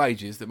gives him the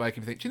wages that make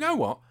him think. Do you know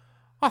what?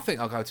 I think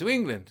I'll go to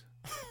England.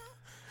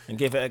 And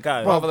give it a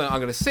go. Rather than I'm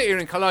going to sit here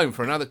in Cologne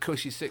for another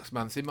cushy 6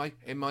 months in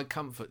my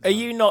comfort zone. Are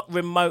you not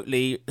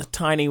remotely a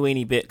tiny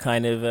weeny bit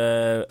kind of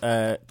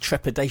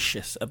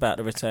trepidatious about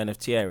the return of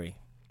Thierry?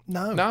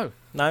 No,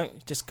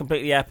 just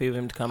completely happy with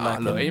him to come back.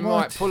 Look, he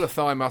might pull a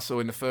thigh muscle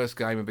in the first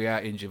game and be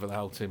out injured for the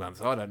whole 2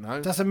 months. I don't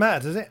know. Doesn't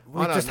matter, does it?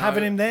 We're just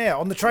having him there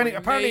on the training.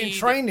 Apparently, in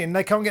training,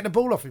 they can't get the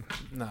ball off him.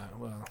 No,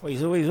 well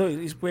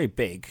he's very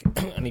big,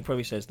 and he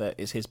probably says that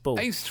it's his ball.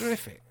 He's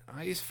terrific.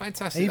 He's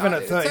fantastic. Even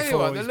at 34, tell you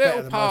what, the he's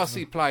little pass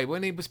he played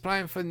when he was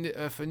playing for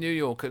New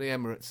York at the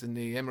Emirates in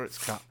the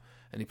Emirates Cup,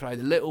 and he played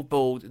a little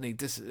ball and he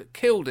just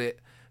killed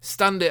it,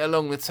 stunned it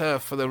along the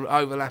turf for the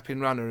overlapping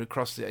runner who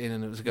crossed it in,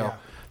 and it was a goal. Yeah.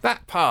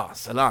 That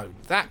pass alone,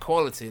 that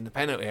quality in the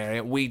penalty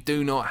area, we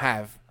do not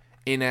have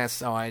in our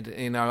side,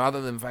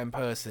 other than Van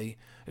Persie,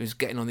 who's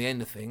getting on the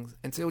end of things,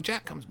 until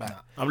Jack comes back.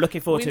 I'm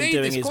looking forward to him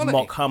doing his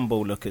mock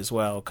humble look as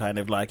well, kind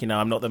of like,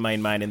 I'm not the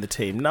main man in the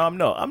team. No, I'm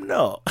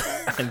not.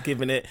 And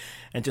giving it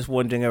and just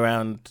wandering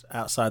around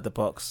outside the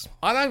box.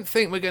 I don't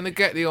think we're going to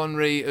get the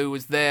Henry who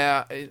was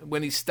there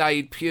when he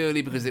stayed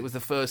purely because it was the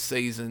first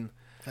season.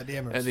 At the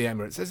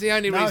Emirates. That's the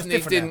only reason he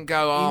didn't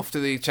go after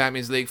the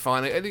Champions League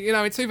final.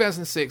 In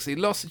 2006, he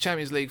lost the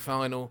Champions League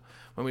final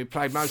when we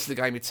played most of the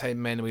game with 10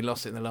 men and we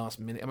lost it in the last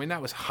minute. I mean, that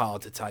was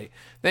hard to take.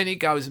 Then he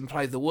goes and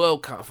plays the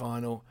World Cup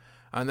final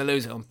and they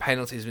lose it on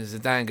penalties when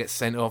Zidane gets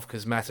sent off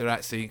because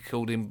Materazzi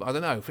called him, I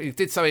don't know, he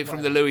did something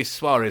from the Luis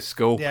Suarez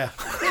school. Yeah.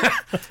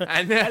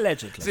 And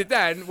allegedly.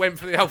 Zidane went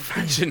for the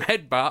old-fashioned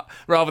headbutt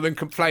rather than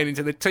complaining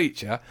to the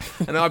teacher.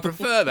 And I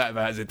prefer that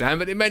about Zidane,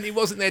 but it meant he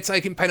wasn't there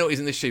taking penalties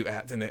in the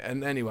shootout, didn't it?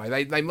 And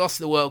anyway, they lost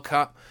the World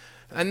Cup.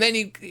 And then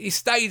he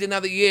stayed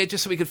another year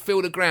just so he could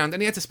fill the ground.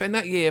 And he had to spend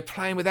that year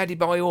playing with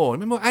Adebayor.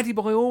 Remember what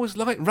Adebayor was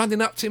like?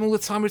 Running up to him all the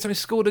time every time he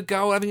scored a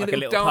goal, having like a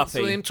little dance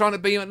with him, trying to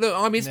be, look,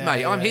 I'm his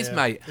mate, I'm his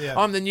mate. Yeah.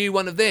 I'm the new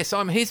one of this,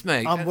 I'm his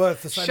mate. I'm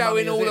worth the same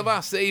showing money all of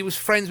us that he was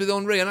friends with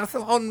Henry. And I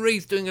thought,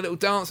 Henry's doing a little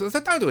dance. I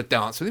said, don't do a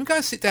dance with him. Go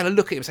and sit down and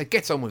look at him and say,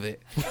 get on with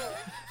it.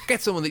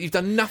 Get on with it. You've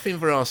done nothing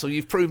for Arsenal.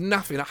 You've proved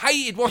nothing. I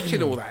hated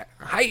watching all that.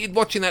 I hated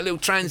watching that little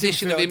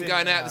transition of him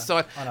going out the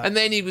side. And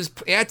then he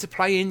had to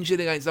play injured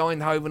against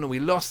Eindhoven, and we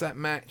lost that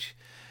match.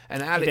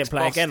 And Alex he didn't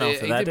play again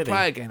after that, He didn't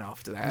play again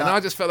after that. No. And I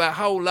just felt that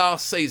whole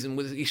last season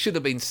he should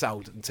have been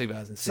sold in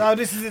 2006. So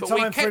this is the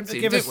time for him to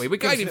give us... We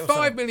gave him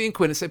 £5 million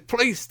and said,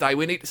 please stay.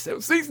 We need to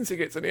sell season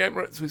tickets in the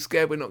Emirates. We're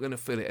scared we're not going to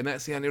fill it. And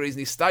that's the only reason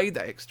he stayed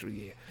that extra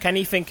year. Can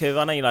you think of...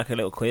 I know you like a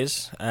little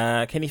quiz.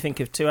 Can you think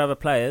of two other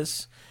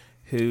players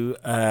who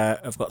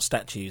have got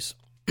statues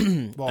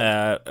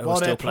while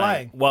they're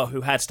playing? Well,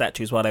 who had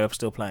statues while they were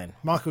still playing?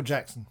 Michael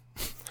Jackson.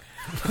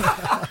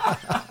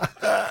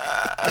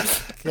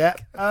 Yeah.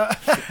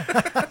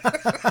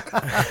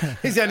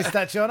 He's the only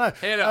statue I know.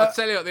 Here, look, I'll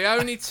tell you what, the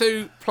only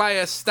two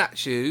player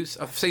statues,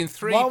 I've seen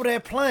three... While they're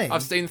playing?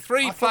 I've seen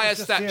three player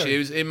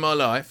statues in my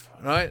life,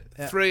 right?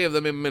 Yeah. 3 of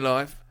them in my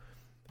life.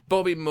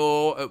 Bobby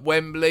Moore at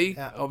Wembley,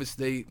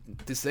 obviously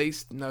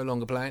deceased, no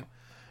longer playing.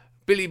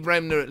 Billy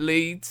Bremner at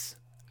Leeds.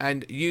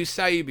 And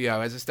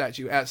Eusebio as a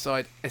statue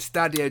outside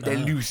Estadio de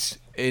Luz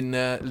in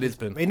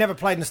Lisbon. He never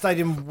played in the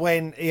stadium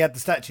when he had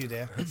the statue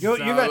there. You've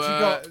actually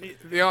got...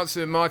 The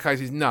answer in my case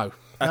is no.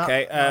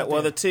 Okay,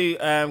 well the two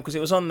because it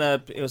was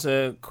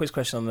a quiz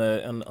question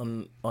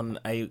on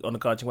a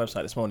Guardian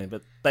website this morning,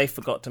 but they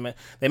forgot to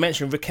they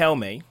mentioned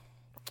Riquelme,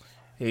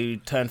 who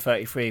turned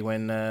 33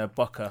 when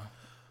Boca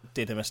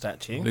did him a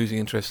statue. Losing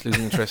interest.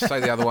 Say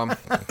the other one.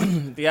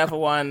 The other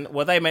one,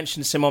 well, they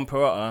mentioned Simone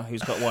Perotta,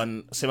 who's got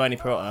one. Simone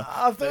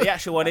Perotta. But the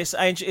actual one is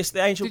it's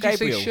the Angel Gabriel.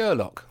 Did you see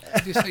Sherlock?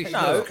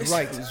 No,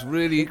 great. It was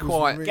really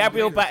quite. Really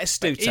Gabriel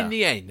Batistuta. In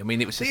the end, I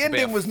mean, it was the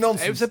ending was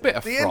nonsense. It was a bit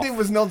of the ending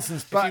was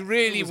nonsense. But if you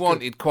really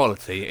wanted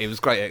quality, it was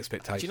great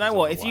expectations. Do you know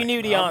what? If you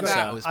knew the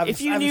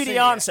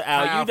answer,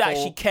 Al, you'd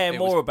actually care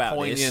more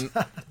about this.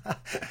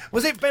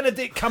 Was it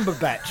Benedict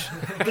Cumberbatch?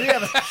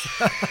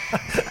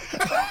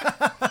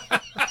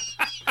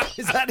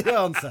 Is that the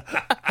answer?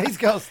 He's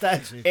got a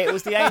statue. It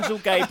was the Angel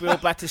Gabriel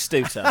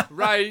Batistuta.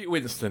 Ray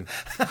Winston.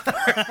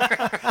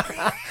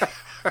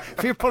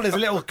 If you pull his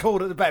little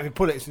cord at the back, if you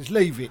pull it, it says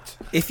leave it.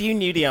 If you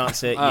knew the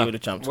answer, you would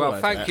have jumped all over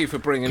thank you for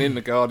bringing in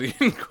the Guardian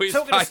quiz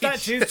Talking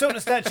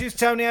of statues,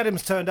 Tony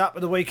Adams turned up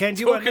at the weekend.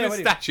 Talking of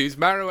statues,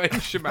 Marouane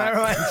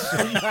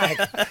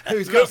Chamakh.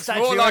 Who's got a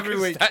statue more like every a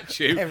week.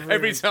 Statue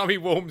every time he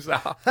warms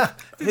up.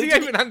 Does he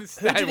even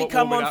understand who did he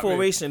come on for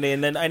recently?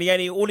 And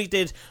all he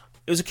did...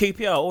 It was a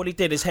QPR. All he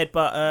did is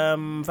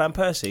headbutt Van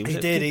Persie. He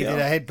did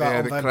a headbutt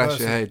on Van clash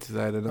Persie. Heads,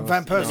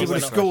 Van Persie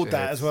would have scored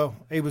that as well.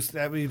 He was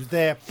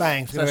there,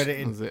 bang, so read it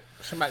in.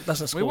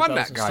 Doesn't score we won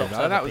that game,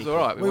 though. That was all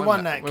right. We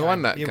won that game. We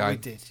won that game. We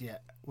did,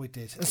 we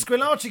did. And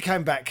Squillaci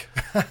came back.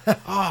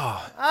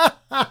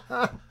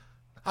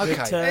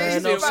 Okay.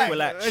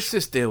 Let's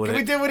just deal with it.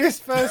 Can we deal with this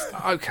first?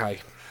 Okay.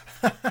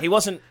 He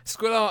wasn't...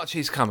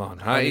 Squillaci's come on.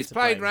 Right? He's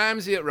played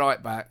Ramsey at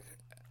right back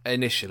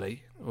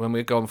initially. when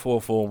we'd gone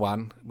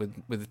 4-4-1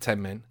 with the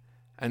 10 men.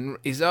 And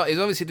he's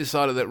obviously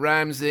decided that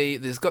Ramsey,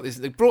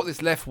 they brought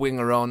this left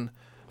winger on,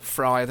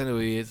 Fry, I don't know who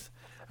he is,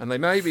 and they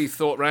maybe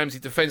thought Ramsey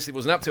defensively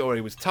wasn't up to it, or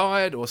he was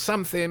tired or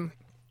something.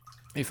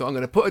 He thought, I'm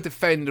going to put a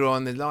defender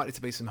on, there's likely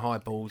to be some high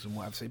balls and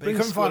whatever. So he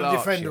couldn't find a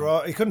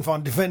defender. He couldn't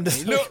find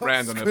defenders. He looked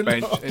round on the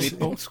bench and he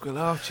pulled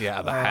Squillaci out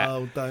of the hat.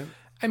 Oh, don't.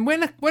 And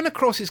when a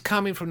cross is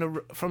coming from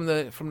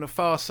the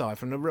far side,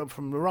 from the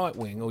right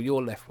wing or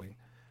your left wing,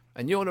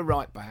 and you're the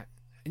right back,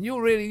 and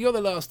you're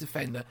the last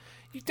defender,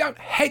 you don't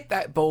head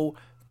that ball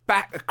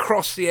back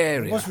across the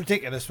area. It was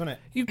ridiculous, wasn't it?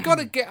 You've got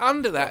to get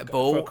under that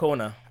ball for a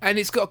corner, and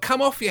it's got to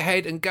come off your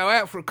head and go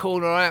out for a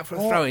corner or out for a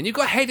throw-in. You've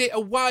got to head it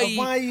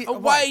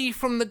away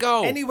from the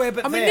goal. Anywhere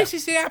but there. I mean, this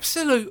is the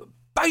absolute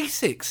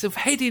basics of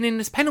heading in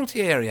this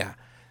penalty area.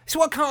 It's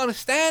what I can't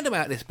understand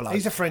about this bloke.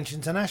 He's a French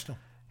international.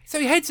 So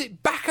he heads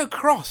it back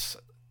across.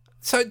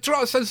 So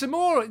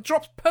Zamora, it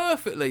drops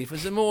perfectly for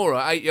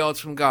Zamora 8 yards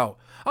from goal.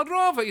 I'd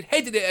rather he'd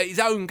headed it at his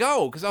own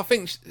goal because I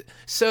think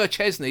Sir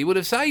Chesney would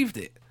have saved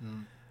it.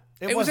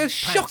 It was a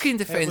shocking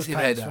defensive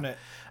header.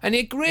 And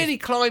it really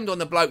climbed on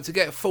the bloke to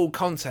get full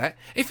contact.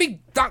 If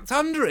he ducked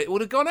under it, it would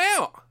have gone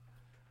out.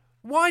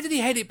 Why did he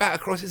head it back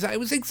across? It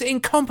was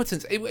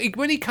incompetence.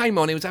 When he came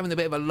on, he was having a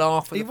bit of a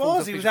laugh. He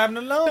was having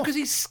a laugh. Because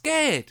he's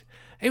scared.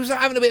 He was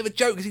having a bit of a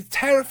joke because he's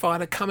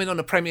terrified of coming on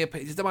the Premier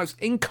pitch. He's the most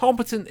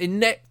incompetent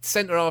inept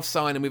centre-half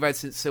signing we've had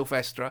since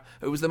Silvestre.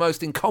 It was the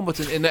most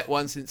incompetent inept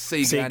one since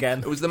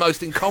Segan. It was the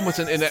most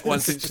incompetent inept one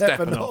since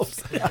Stepanov.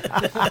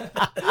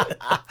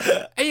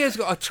 He has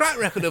got a track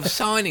record of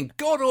signing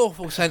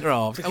god-awful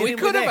centre-halves. And we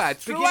could have had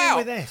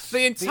throughout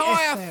the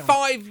entire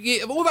 5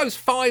 years, of all those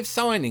 5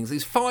 signings,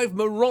 these 5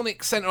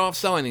 moronic centre-half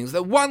signings,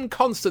 the one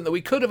constant that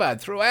we could have had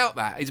throughout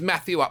that is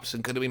Matthew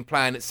Upson could have been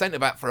playing at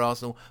centre-back for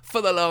Arsenal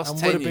for the last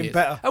 10 years.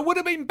 And would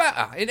have been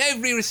better in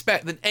every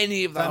respect than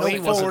any of those.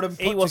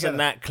 He wasn't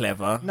that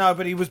clever. No,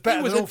 but he was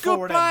better than all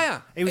four of them. He was a good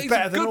player. He was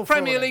better than all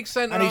Premier League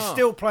centre half. And he's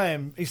still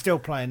playing. He's still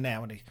playing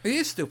now, isn't he? He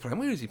is still playing.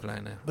 Where is he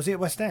playing now? Was he at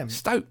West Ham?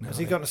 Stoke now. Has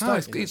he gone to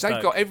Stoke?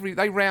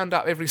 They round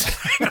up every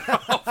centre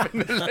half in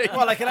the league.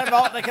 Well, they can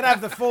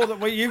have the 4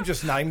 that you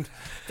just named.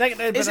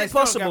 Is it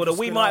possible that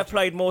we might have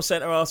played more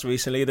centre halves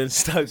recently than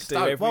Stoke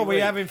do? Well,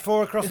 we're having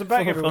 4 across the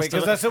back every week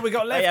because that's all we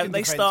got left.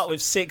 They start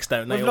with 6,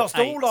 don't they? We've lost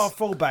all our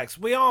fullbacks.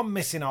 We are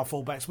missing our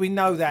fullbacks. We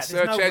know that.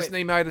 Sir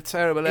Chesney made a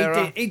terrible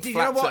error. He did. You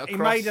know what? He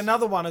made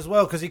another one as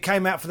well because he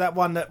came out for that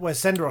one where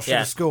Senderos should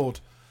have scored.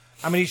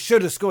 I mean, he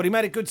should have scored. He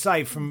made a good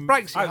save from...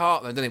 Breaks your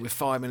heart, though, doesn't it, with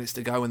 5 minutes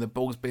to go and the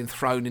ball's being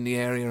thrown in the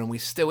area and we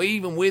still,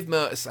 even with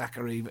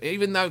Mertesacker,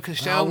 even though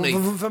Koscielny...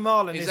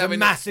 Vermaelen is a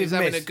massive miss. He's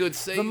having a good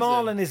season.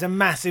 Vermaelen is a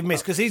massive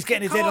miss because he's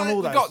getting his head on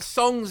all those. We've got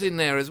Songs in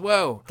there as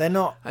well. They're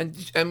not. And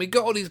we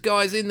got all these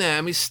guys in there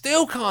and we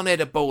still can't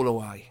head a ball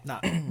away. No.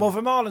 Well,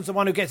 Vermaelen's the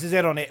one who gets his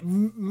head on it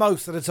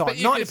most of the time. But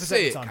you 90% can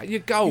see of the time.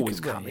 Your goal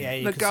was coming.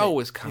 Yeah, the goal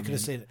was coming. You could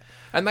have seen it.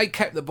 And they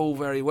kept the ball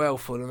very well,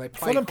 Fulham.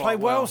 Fulham played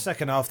well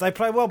second half. They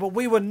played well, but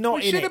we were not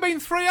in it. We should have been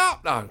 3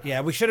 up, though.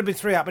 Yeah, we should have been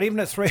 3 up, but even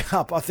at 3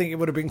 up, I think it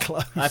would have been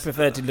close. I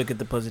prefer to look at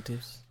the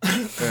positives.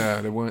 Yeah,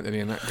 there weren't any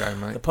in that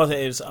game, mate. The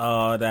positives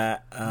are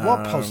that...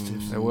 what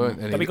positives? There weren't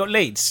any. But we got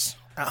Leeds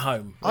at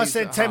home. I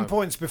said 10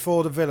 points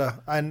before the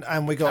Villa,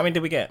 and we got... How many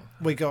did we get?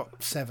 We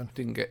got 7.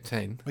 Didn't get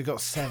 10. We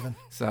got 7.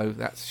 So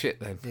that's shit,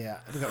 then. Yeah,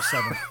 we got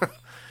 7.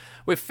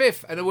 We're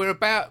 5th, and we're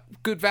about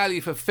good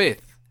value for 5th.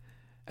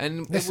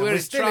 And we're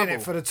still trouble. in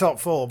it for the top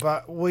 4,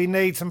 but we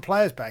need some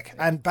players back,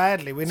 and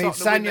badly. We need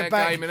Sanya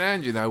back. Game in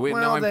hand, you know. We're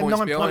 9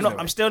 points behind.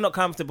 I'm still not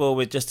comfortable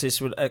with just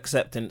his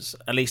acceptance,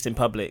 at least in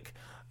public,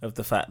 of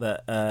the fact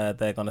that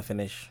they're going to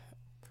finish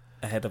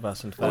ahead of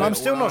us. Well, I'm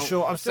still not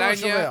sure. I'm still not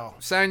sure they are.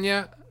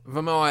 Sanya,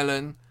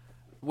 Vermaelen,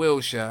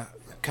 Wilshere.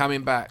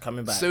 Coming back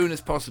soon as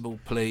possible,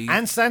 please.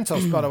 And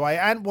Santos, by the way,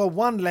 and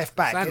one left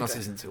back. Santos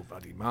isn't until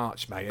bloody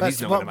March, mate. And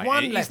he's not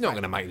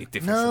going to make any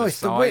difference. No,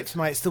 it's the the width,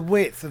 mate. It's the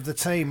width of the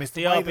team. It's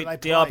the way that they play.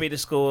 Diaby to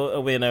score a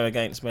winner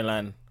against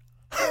Milan.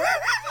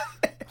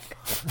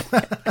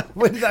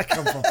 Where did that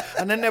come from?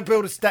 And then they'll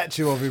build a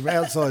statue of him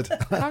outside.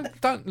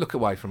 Don't look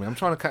away from me. I'm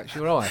trying to catch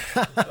your eye.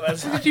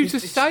 What did you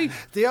just say?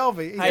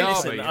 Diaby. Hey,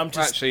 listen,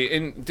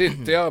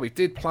 Diaby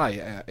did play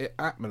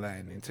at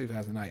Milan in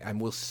 2008 and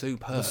was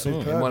superb.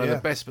 In one of the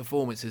best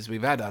performances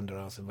we've had under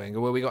Arsene Wenger,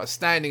 where we got a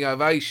standing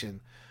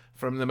ovation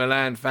from the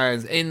Milan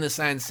fans in the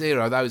San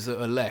Siro, those that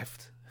were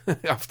left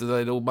after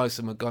most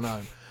of them had gone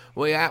home.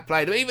 We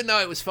outplayed them, even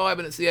though it was 5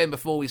 minutes at the end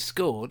before we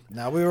scored.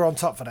 No, we were on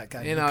top for that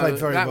game. You know, we played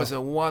very well. That was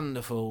a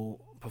wonderful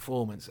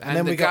performance.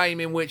 And the game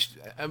in which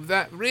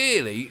that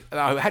really,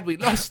 had we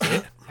lost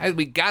it, had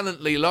we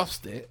gallantly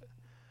lost it,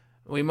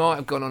 we might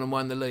have gone on and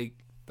won the league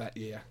that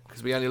year,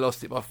 because we only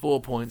lost it by 4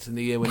 points in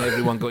the year when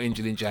everyone got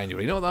injured in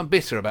January. Not that I'm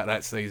bitter about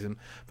that season,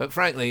 but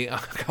frankly, I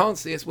can't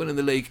see us winning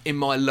the league in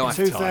my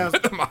lifetime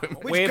at the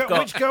moment.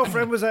 Which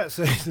girlfriend was that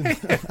season?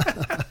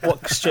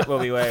 What strip were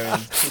we wearing?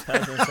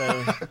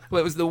 2007.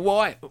 Well, it was the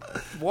white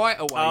away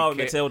kit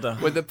Matilda.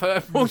 with the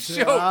purple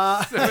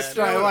shorts.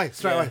 Straight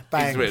away,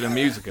 bang. He's written a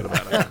musical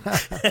about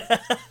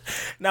that.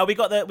 No, we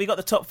got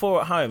the top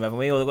 4 at home, haven't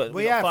we? Or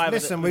We have. five.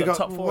 Listen, we've we've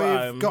top 4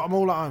 at home. got them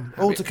all at home.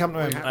 All to come to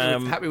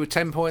him. Happy with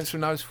 10 points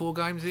from those 4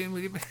 games, Ian?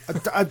 Will you be?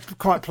 I'm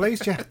quite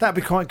pleased, yeah. That'd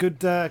be quite a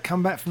good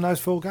comeback from those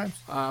 4 games.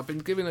 I've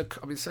been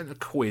sent a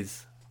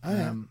quiz. Oh,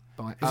 yeah.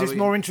 By Is this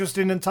more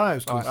interesting than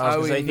Tayo's quiz? I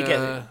was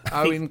gonna say,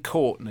 Owen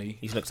Courtney.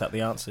 He's looked up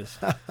the answers.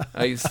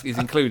 He's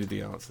included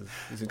the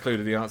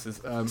answers.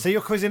 So you're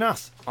quizzing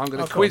us? I'm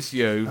going to quiz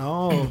you.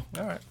 Oh,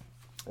 All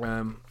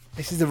right.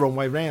 this is the wrong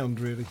way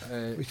round, really.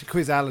 We should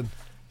quiz Alan.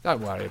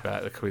 Don't worry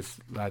about the quiz,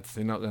 lads.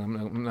 They're not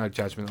no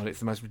judgment on it. It's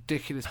the most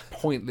ridiculous,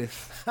 pointless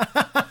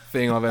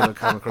thing I've ever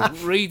come across.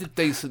 Read a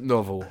decent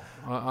novel.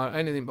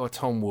 Anything by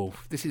Tom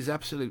Wolfe. This is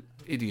absolute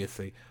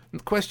idiocy.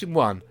 Question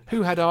 1.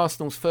 Who had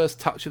Arsenal's first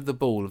touch of the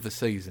ball of the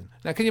season?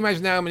 Now, can you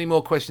imagine how many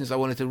more questions I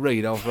wanted to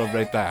read after I've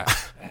read that?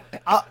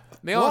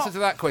 The answer what? to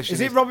that question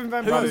Is it Robin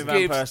Van who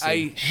Persie? gives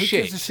a Who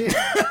shit? gives a shit?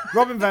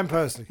 Robin Van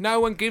Persie. No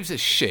one gives a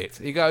shit.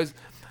 He goes,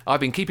 I've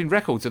been keeping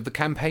records of the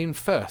campaign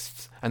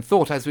firsts and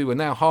thought as we were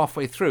now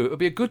halfway through, it would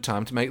be a good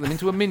time to make them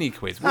into a mini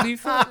quiz. Well, you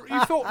thought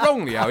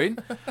wrongly, Owen.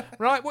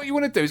 Right? What you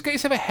want to do is get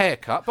yourself a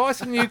haircut, buy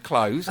some new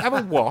clothes, have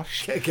a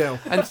wash, Get a girl.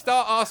 and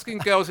start asking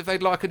girls if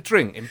they'd like a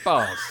drink in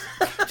bars.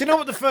 Do you know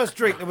what the first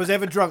drink that was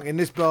ever drunk in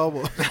this bar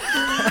was?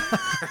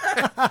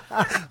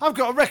 I've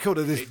got a record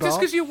of this bar. Just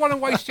because you want to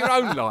waste your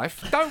own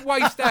life, don't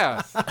waste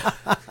ours.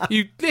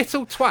 You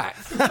little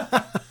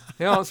twat.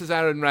 The answer's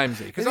Aaron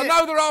Ramsey. Because I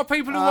know there are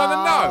people who want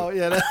to know.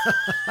 Yeah.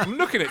 I'm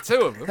looking at 2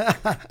 of them.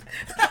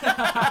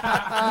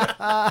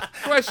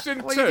 Question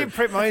 2. Well, you didn't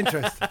prick my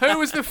interest. Who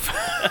was the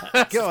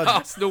first Go on.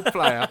 Arsenal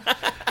player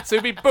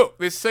to be booked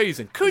this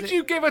season? Could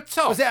you give a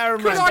top? Was it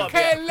Aaron Could Ramsey? I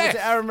care Was less?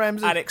 it Aaron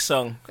Ramsey? Alex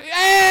Song.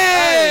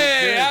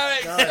 Hey!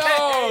 Alex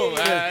Song!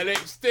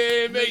 Alex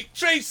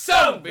Dimitri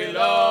Song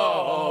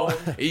below.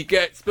 He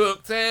gets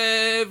booked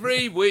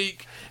every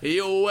week. He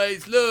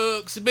always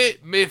looks a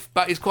bit miffed,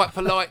 but he's quite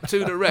polite to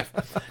the ref.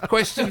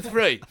 Question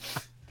 3.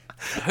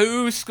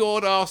 Who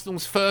scored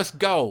Arsenal's first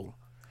goal?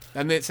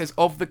 And then it says,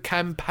 of the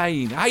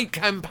campaign. I hate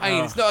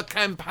campaign. It's not a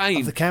campaign.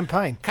 Of the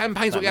campaign.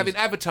 Campaign's what you have in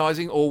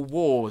advertising or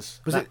wars.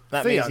 Was it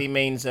That Theo? means he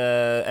means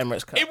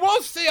Emirates Cup. It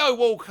was Theo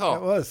Walcott.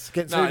 It was.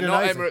 Against No,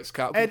 not Udinese. Emirates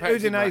Cup. Ed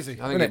Competitive match. Udinese.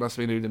 I think it must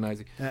have been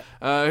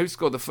Udinese. Who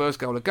scored the first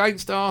goal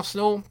against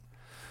Arsenal?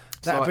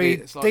 That'd be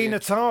Di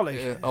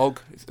Natale.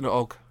 Og. It's not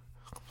Og.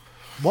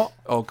 What?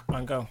 Og.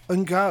 Own goal.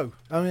 And go.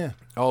 Oh, yeah.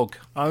 Og.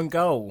 Own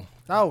goal.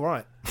 Oh,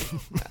 right.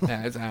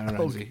 Yeah, it's Aaron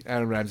Ramsey.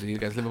 Aaron Ramsey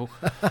against Liverpool.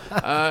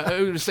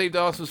 Who received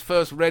Arsenal's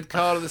first red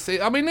card of the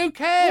season? I mean, who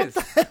cares?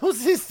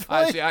 What's this?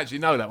 I actually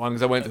know that one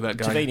because I went to that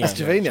game. Jovino. It's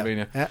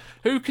Jovino. Yeah.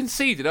 Who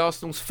conceded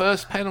Arsenal's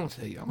first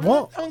penalty? I mean,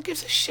 What? No one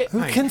gives a shit, Who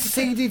mate.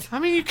 conceded? I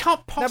mean, you can't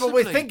No,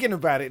 possibly... but we're thinking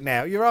about it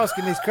now. You're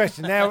asking this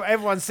question. Now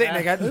everyone's sitting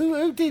there going,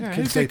 who did who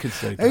concede? did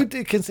concede Who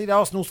did concede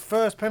Arsenal's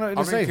first penalty I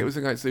of the think season? it was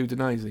against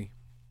Udinese.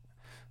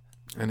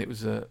 And it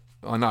was...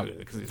 I know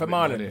because it's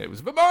Vermaelen. It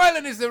was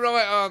Vermaelen is the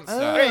right answer.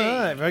 Oh,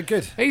 right, very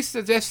good. He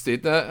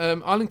suggested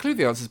that I'll include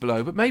the answers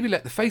below, but maybe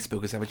let the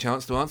Facebookers have a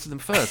chance to answer them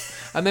first,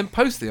 and then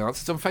post the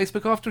answers on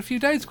Facebook after a few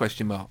days? ?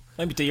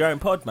 Maybe do your own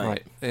pod, mate.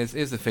 Right,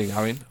 here's the thing,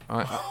 Owen.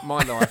 Right,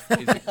 my life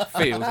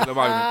feels at the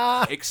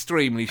moment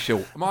extremely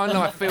short. My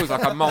life feels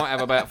like I might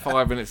have about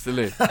 5 minutes to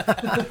live.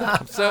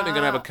 I'm certainly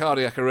going to have a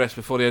cardiac arrest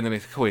before the end of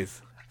this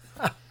quiz.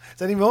 Is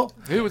there any more?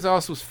 Who was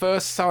Arsenal's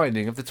first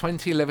signing of the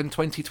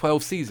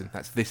 2011-2012 season?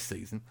 That's this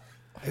season.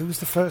 Who was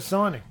the first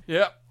signing?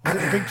 Yep. Was it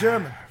the big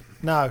German?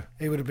 No,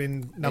 he would have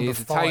been number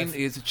 5.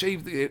 He has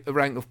achieved the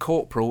rank of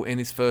corporal in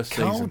his first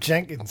Carl season.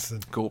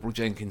 Jenkinson. Corporal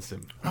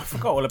Jenkinson. I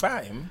forgot all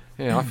about him.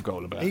 Yeah, I forgot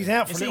all about He's it.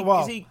 out for a little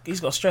while. He's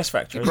got a stress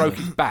fracture. He isn't broke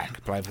his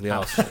back playing for the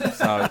Arsenal.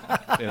 So,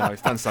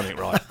 he's done something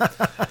right.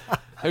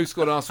 Who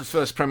scored Arsenal's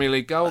first Premier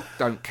League goal?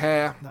 Don't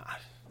care. No.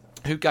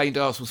 Who gained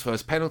Arsenal's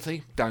first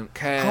penalty? Don't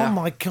care. Oh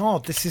my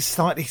God, this is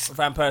slightly.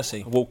 Van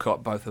Persie.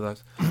 Walcott, both of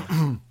those.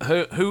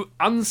 who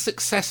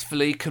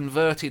unsuccessfully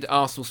converted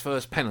Arsenal's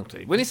first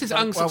penalty? When it says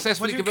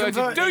unsuccessfully what do you converted,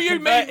 convert? do you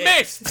mean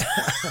missed?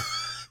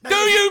 Do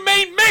you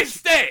mean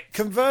missed it?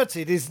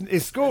 Converted is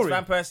scoring.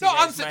 Van Persie Not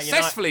against Man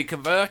unsuccessfully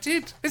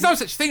converted. There's no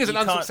such thing as an You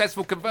can't-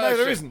 unsuccessful conversion. No,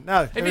 there isn't.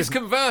 No, If there it's isn't.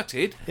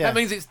 converted, Yeah. that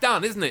means it's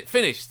done, isn't it?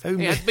 Finished. It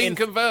has been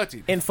converted.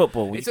 United. In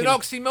football. It's you an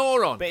can-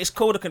 oxymoron. But it's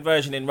called a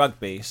conversion in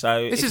rugby,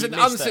 so... This if is you an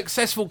missed that-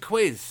 unsuccessful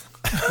quiz.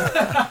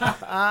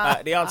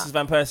 the answer's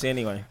Van Persie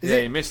anyway.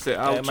 Yeah, he missed it.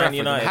 Old Man Trafford.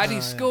 United. Had he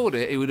scored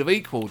it, he would have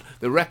equaled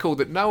the record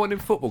that no one in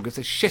football gives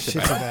a shit Shit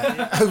about.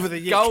 about it. Over the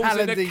year, Goals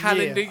in a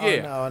calendar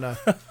year. Oh, no, I know.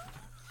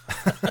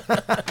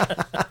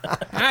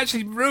 And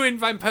actually ruined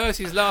Van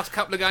Persie's last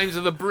couple of games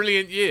of a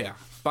brilliant year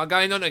by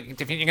going on. Do you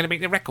think you're going to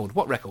beat the record?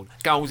 What record?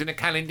 Goals in a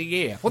calendar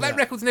year. Well, that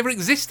record's never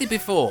existed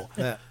before.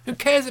 Yeah. Who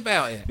cares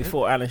about it?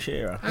 Before Alan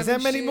Shearer. Is there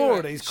many more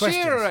of these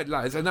questions? Shearer had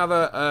loads.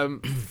 Another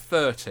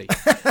 30.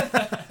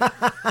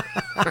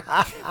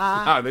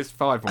 No, there's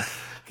 5 more.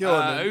 Go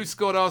on, then. Who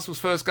scored Arsenal's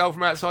first goal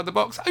from outside the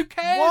box? Who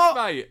cares, What?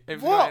 mate?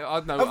 What?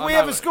 Have we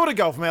ever scored scored a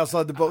goal from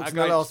outside the box in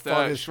the last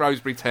 5 years?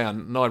 Shrewsbury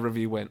Town. Neither of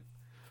you went.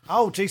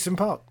 Oh, Jason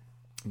Park.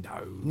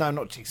 No,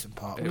 not Cheekson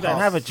Park. We don't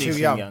have a Too Cheekson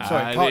young. Young.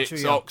 Sorry, Park Alex too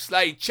young.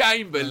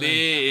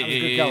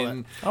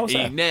 Oxlade-Chamberlain. Oh, was He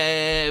that?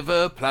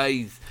 never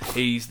plays.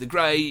 He's the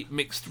great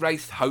mixed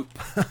race hope.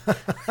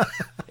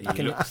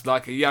 He looks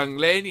like a young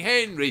Lenny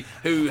Henry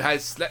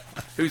whose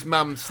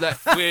mum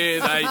slept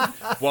with a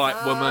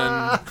white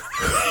woman.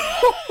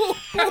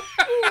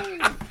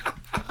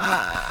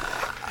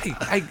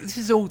 Hey, this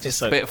is all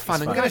just a bit of fun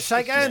and We're going to games.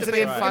 shake hands at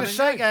the end. We're going to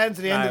shake hands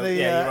at the end of the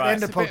you're right.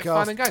 end of It's the a bit of fun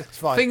podcast. and games. It's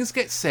fine. Things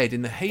get said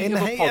in the heat In of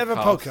the a heat podcast. of a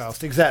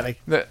podcast, exactly.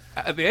 That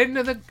at the end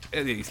of the,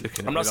 he's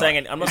looking. I'm not saying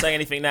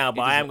anything now,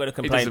 but I am going to He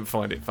complain. doesn't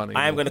find it funny.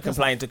 I am going to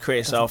complain to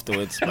Chris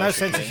afterwards. No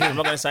sense of I'm humour.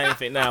 not going to say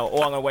anything now, or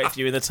I'm going to wait for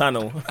you in the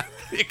tunnel.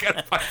 You're going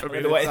to wait for I'm me.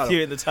 going to wait for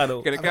you in the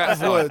tunnel. Going to go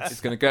outside. It's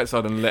going to go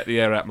outside and let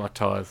the air out my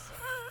tyres.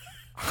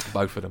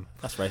 Both of them.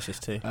 That's racist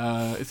too.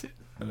 Is it?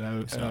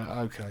 No.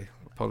 Okay.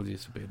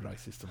 Apologies for being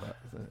racist about.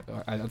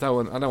 I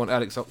don't want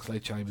Alex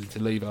Oxlade-Chamberlain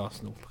to leave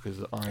Arsenal because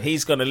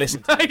He's going to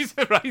listen. he's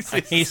a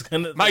racist. He's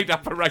gonna made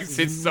up a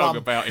racist song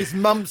about His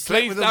him. mum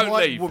slept Please with a don't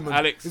white leave, woman.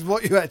 Alex. Is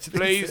what you actually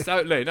Please said.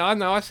 don't leave.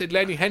 No, I said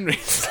Lenny Henry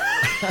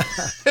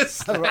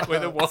slept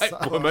with a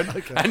white woman,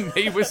 and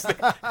he was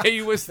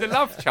the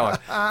love child.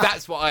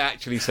 That's what I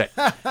actually said.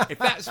 If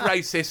that's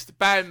racist,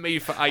 ban me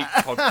for 8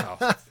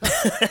 podcasts.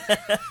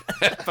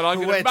 But I'm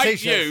going Wear to make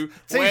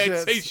t-shirts. you wear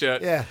T-shirts.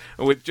 t-shirts Yeah.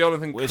 with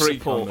Jonathan With Creek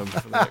support. on them.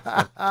 For the next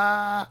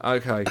one.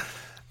 Okay.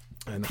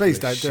 Enough Please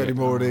of don't this do any shit.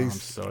 more of Oh, these. I'm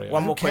sorry.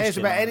 One Who more cares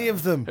question. about any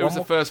of them? Who was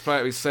the first player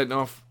who was sent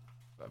off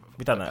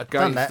We done that.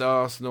 Done against that.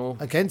 Arsenal?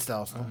 Against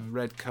Arsenal.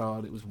 Red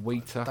card. It was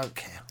Wheater. Don't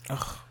care.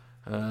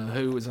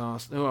 Who was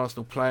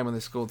Arsenal playing when they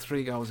scored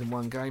 3 goals in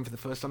one game for the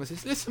first time? I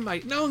said, listen,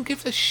 mate, no one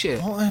gives a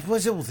shit. What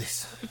was all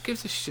this? Who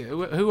gives a shit?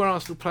 Who were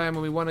Arsenal playing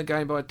when we won a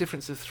game by a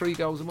difference of 3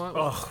 goals in one?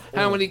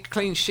 How many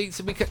clean sheets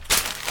have we kept?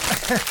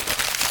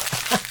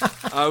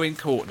 Owen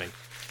Courtney.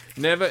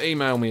 Never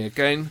email me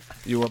again.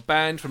 You are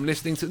banned from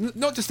listening to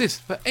not just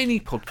this, but any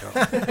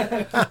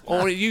podcast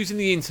or using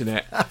the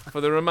internet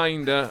for the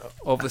remainder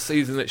of the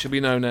season that should be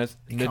known as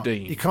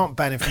Nadine. You can't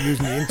ban him from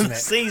using the internet.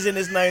 Season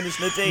is known as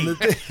Nadine.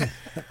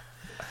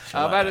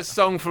 I've had a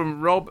song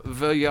from Rob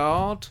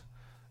Villard.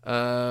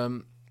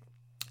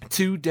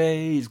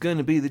 Today is going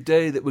to be the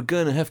day that we're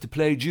going to have to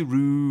play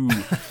Giroud.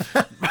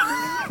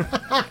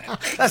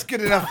 That's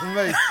good enough for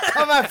me.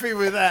 I'm happy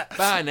with that.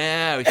 By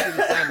now, he should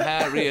have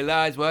somehow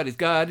realised what he's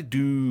got to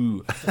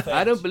do.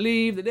 I don't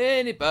believe that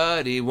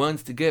anybody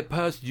wants to get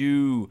past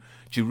you,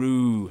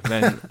 Giroud.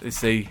 Then, you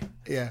see,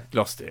 Yeah.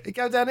 lost it. It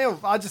go downhill.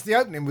 The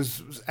opening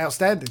was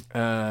outstanding.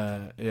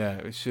 Yeah,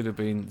 it should have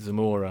been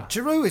Zamora.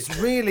 Giroud is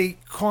really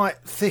quite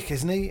thick,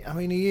 isn't he? I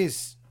mean, he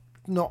is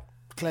not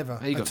clever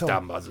He got at all.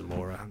 done by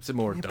Zamora.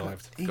 Zamora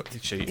dived. He, Got to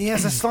cheat. he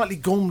has a slightly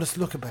gormless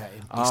look about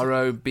him.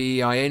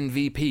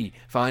 ROBINVP.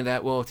 Find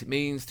out what it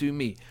means to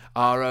me.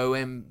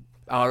 ROBINVP.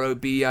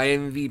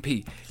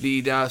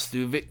 Lead us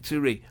to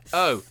victory.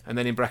 Oh, and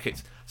then in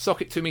brackets.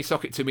 Sock it to me,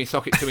 sock it to me,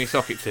 sock it to me,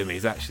 sock it to me.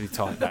 He's actually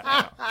typed that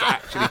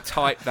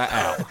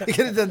out. He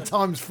could have done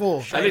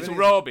 _4. A little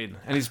Robin,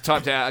 and he's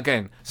typed it out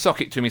again.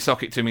 Sock it to me,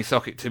 sock it to me,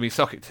 sock it to me,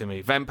 sock it to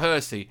me. Van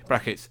Persie,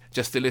 brackets,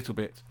 just a little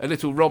bit. A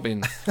little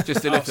Robin,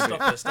 just a little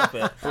bit. Stop it.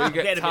 Well, you I'm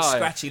get getting a bit tired.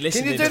 scratchy Can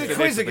listening. you do to the this.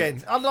 quiz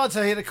again? I'd like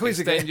to hear the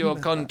quiz Extend again. your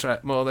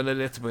contract more than a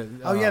little bit.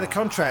 Oh, yeah, the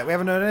contract. We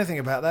haven't heard anything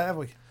about that, have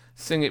we?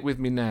 Sing it with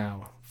me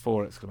now.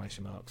 4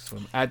 exclamation marks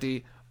from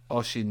Adi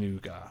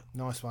Oshinuga.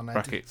 Nice one, Andy.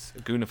 Brackets,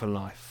 Guna for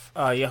life.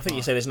 Oh, yeah, I think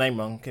you said his name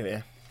wrong. Give it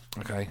here.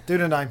 Okay, Do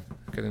the name.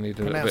 gonna need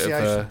a bit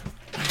Pronunciation.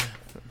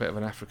 of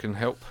an African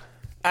help.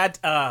 Ade.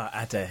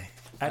 Adi!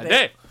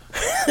 Ade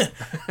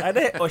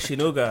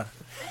Oshinuga.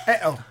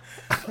 Eto.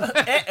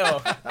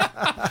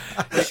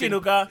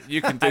 Oshinuga.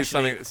 You can do Actually,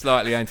 something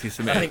slightly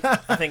anti-Semitic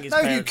I think his No,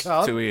 you parents.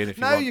 can't. to Ian if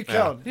you No, want. you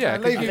can't. Yeah, No,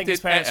 because leave I you think did his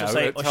parents will Eto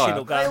say at the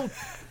time. Oshinuga.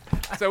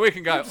 So we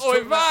can go,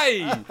 oi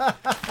vey!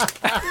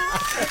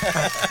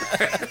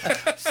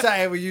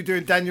 Say, were you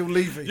doing Daniel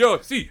Levy? Yo,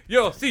 see.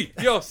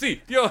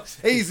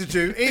 He's a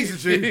Jew. He's a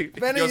Jew.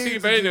 Benny Yo, is see, a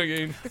Ben Jew.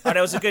 Ayoun. Oh,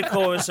 there was a good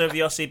chorus of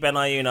Yossi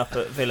Benayoun up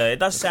at Villa. It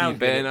does sound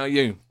Ben good.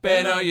 Ayoun.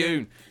 Ben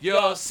Ayoun.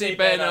 Yossi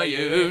Ben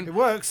Ayoun. It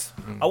works.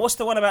 Oh, what's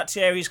the one about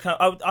Thierry's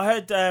coming? I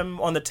heard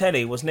on the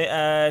telly, wasn't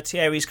it?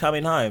 Thierry's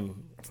coming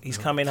home. He's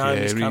coming home.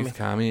 He's Thierry's coming.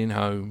 coming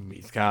home.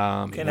 He's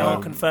coming. Can anyone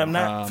home. confirm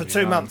that? Coming For 2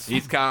 home. months.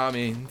 He's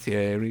coming.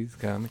 Thierry's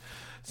coming.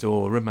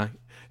 Saw a mate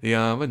the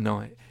other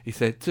night. He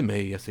said to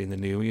me, I seen the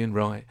new Ian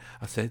Wright.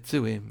 I said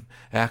to him,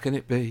 how can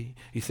it be?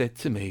 He said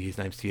to me, his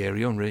name's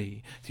Thierry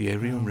Henry.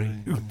 Thierry Henry.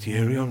 Ooh,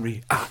 Thierry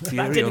Henry. Ah,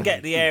 Thierry That didn't Henry.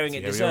 get the airing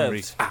it Thierry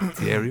deserved. Henry. Ah,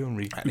 Thierry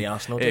Henry. At the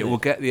Arsenal, It didn't will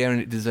it? get the airing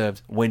it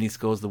deserves when he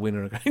scores the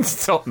winner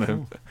against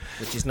Tottenham.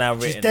 Which is now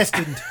It's written.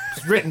 destined.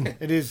 It's written.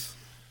 It is.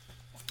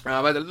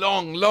 I've had a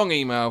long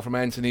email from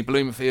Anthony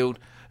Bloomfield,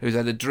 who's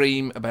had a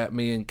dream about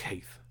me and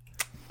Keith.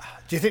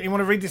 Do you think you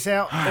want to read this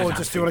out, or don't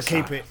just do you want to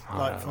think keep so. it I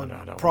like don't- for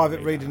I don't private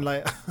wanna read reading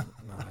later? No,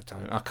 I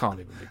don't. I can't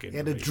even begin. He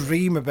had to a read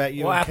dream about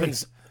you. What and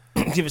happens?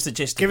 Keith. Give us the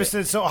gist. Give of us it.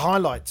 the sort of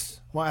highlights.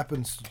 What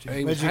happens? He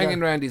Where'd was you hanging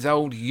go? around his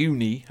old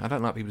uni. I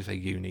don't like people to say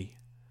uni.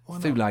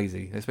 It's too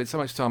lazy. They spend so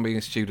much time being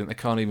a student they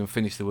can't even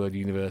finish the word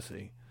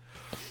university.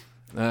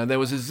 There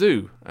was a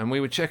zoo, and we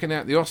were checking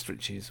out the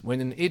ostriches when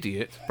an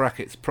idiot,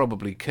 brackets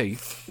probably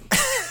Keith.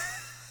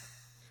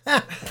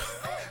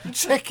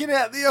 Checking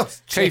out the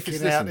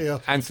ostriches.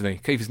 Anthony,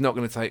 Keith is not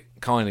going to take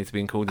kindly to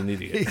being called an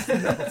idiot. He's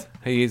not.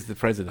 He is the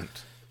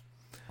president.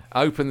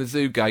 Opened the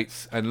zoo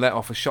gates and let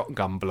off a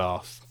shotgun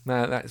blast.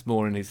 Now, that's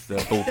more in his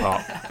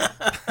ballpark.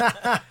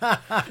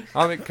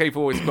 I think Keith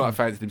always quite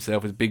fancied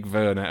himself as Big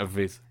Vern out of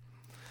Viz.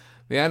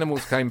 The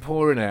animals came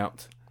pouring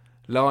out.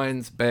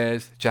 Lions,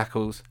 bears,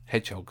 jackals,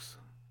 hedgehogs.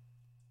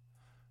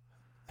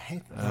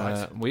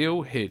 We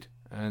all hid,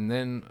 and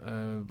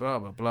then blah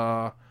blah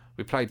blah.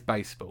 We played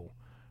baseball,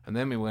 and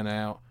then we went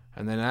out,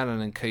 and then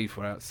Alan and Keith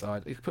were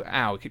outside. He put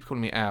Al. He keeps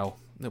calling me Al. A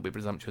little bit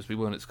presumptuous. We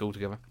weren't at school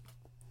together.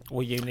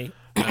 Or uni.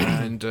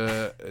 And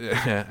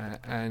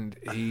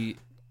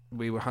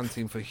we were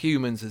hunting for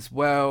humans as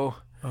well.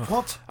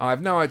 What? I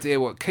have no idea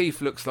what Keith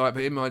looks like,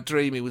 but in my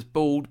dream he was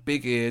bald,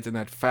 big-eared, and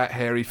had fat,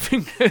 hairy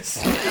fingers.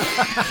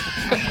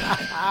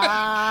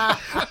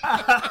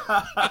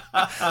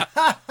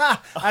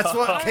 That's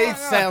what Keith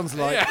sounds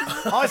like.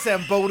 Yeah. I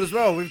sound bald as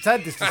well. We've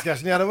had this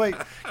discussion the other week.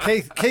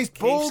 Keith's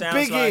bald,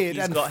 big-eared,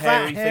 and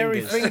fat,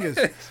 hairy fingers.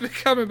 It's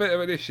become a bit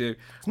of an issue.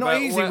 It's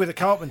not easy with a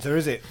carpenter,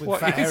 is it? With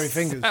fat, hairy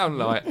fingers. Sound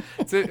like?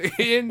 So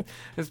Ian,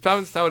 his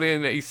parents told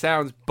Ian that he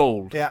sounds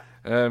bald. Yeah.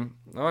 I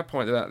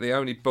pointed out the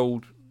only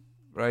bald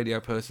radio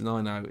person I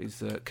know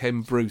is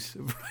Ken Bruce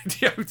of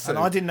Radio 2. And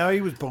I didn't know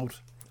he was bald.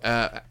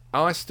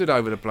 I stood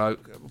over the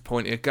bloke,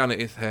 pointing a gun at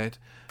his head.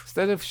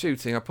 Instead of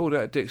shooting, I pulled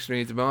out a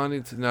dictionary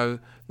demanding to know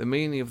the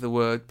meaning of the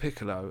word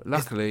piccolo.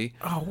 Luckily,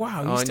 I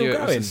knew still it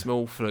going? was a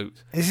small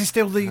flute. Is this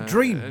still the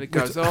dream? And it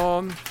goes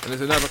on, and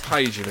there's another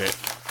page of it.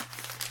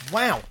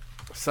 Wow.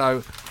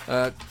 So,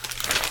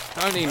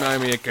 don't email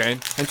me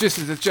again. And just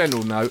as a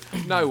general note,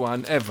 no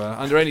one ever,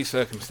 under any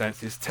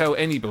circumstances, tell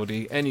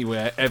anybody,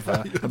 anywhere,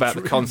 ever, about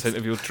the content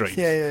of your dreams.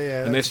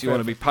 Yeah. Unless you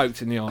want to be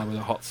poked in the eye with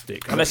a hot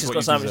stick. Unless it's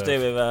got something to do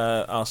with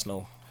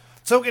Arsenal.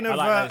 Talking of...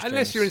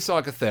 unless you're in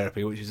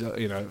psychotherapy, which is, a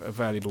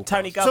valuable...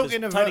 Tony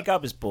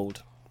Gubb is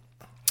bald.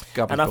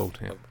 Gubb is bald,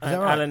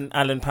 yeah.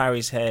 Alan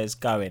Parry's hair's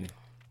going.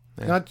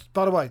 Yeah. Now,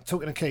 by the way,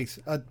 talking to Keith,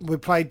 we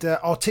played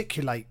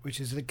Articulate, which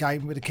is a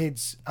game with the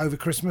kids over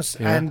Christmas,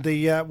 and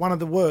the one of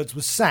the words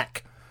was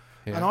sack.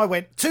 Yeah. And I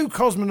went, 2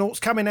 cosmonauts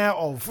coming out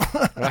of.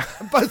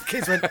 And both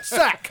kids went,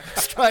 sack,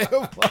 straight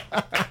away.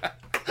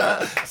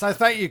 So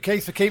thank you,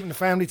 Keith, for keeping the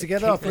family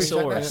together. I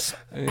appreciate that.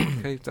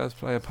 Keith does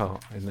play a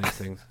part in these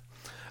things.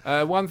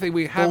 One thing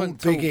we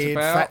haven't talked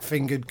about...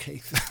 fat-fingered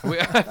Keith. We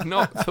have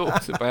not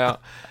talked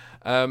about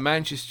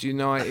Manchester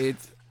United...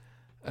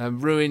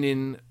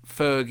 ruining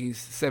Fergie's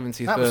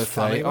 70th birthday.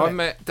 Funny, I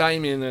met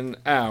Damien and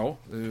Al,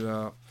 who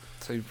are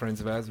 2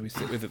 friends of ours we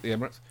sit with at the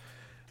Emirates,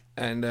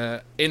 and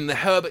in the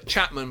Herbert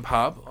Chapman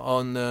pub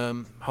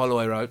on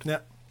Holloway Road,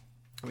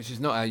 which is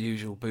not our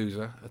usual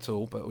boozer at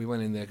all, but we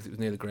went in there because it was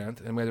near the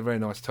ground, and we had a very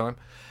nice time.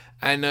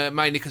 And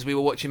mainly because we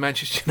were watching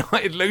Manchester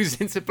United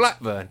losing to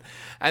Blackburn.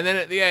 And then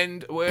at the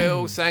end, we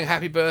all sang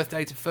happy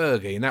birthday to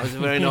Fergie, and that was a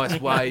very nice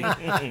way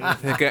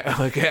to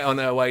get on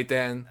our way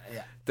down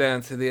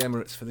to the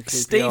Emirates for the QPR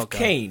Steve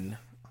Keane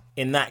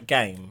in that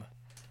game,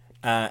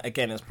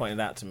 again, it was pointed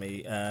out to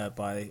me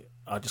by,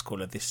 I'll just call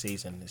her This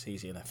Season, it's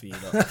easy enough for you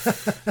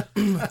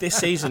lot. This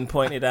Season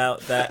pointed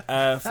out that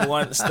for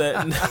once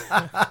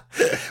that...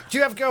 Do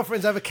you have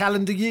girlfriends over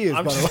calendar years,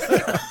 by the way?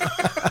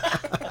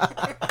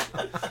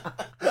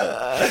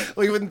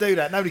 Well, you wouldn't do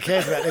that. Nobody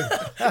cares about him.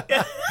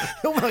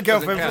 You're my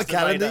girlfriend for the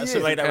calendar years.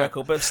 That's a made that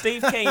record. But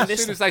Steve Keane... As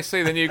soon as they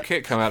see the new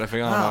kit come out, I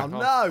think, I'm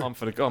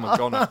a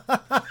goner.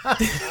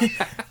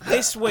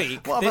 This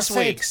week,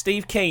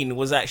 Steve Keane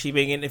was actually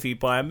being interviewed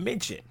by a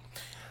midget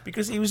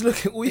because he was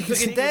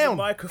looking down.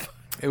 Microphone.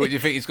 What do you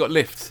think? He's got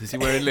lifts? Is he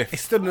wearing lifts? He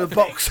stood in a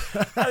box.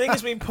 I think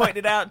it's been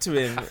pointed out to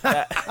him.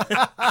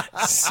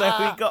 So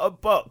he got a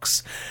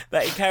box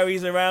that he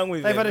carries around with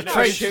him.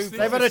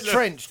 They've had a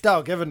trench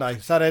dug, haven't they?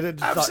 So they're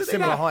like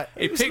similar height.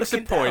 He picks a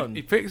point.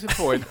 He picks a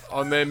point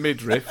on their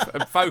midriff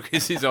and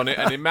focuses on it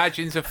and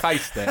imagines a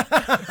face there.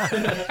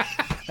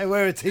 They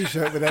wear a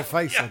T-shirt with their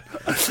face on.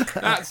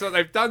 That's what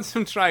they've done.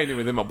 Some training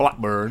with him at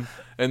Blackburn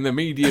in the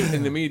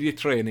media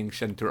training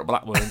centre at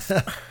Blackburn.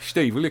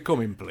 Steve, will you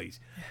come in, please?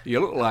 You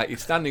look like you're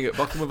standing at the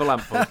bottom of a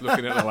lamppost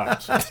looking at the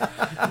lamps.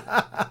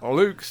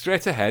 Look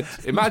straight ahead.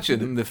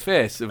 Imagine the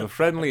face of a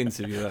friendly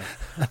interviewer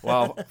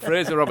while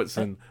Fraser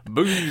Robertson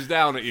booms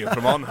down at you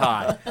from on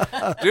high.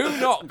 Do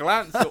not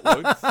glance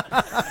upwards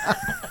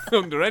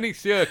under any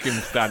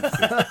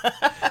circumstances.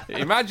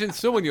 Imagine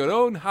someone your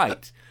own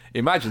height.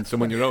 Imagine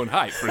someone your own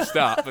height for a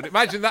start, but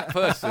imagine that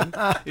person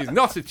is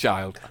not a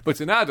child, but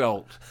an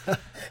adult,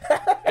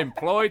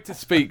 employed to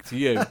speak to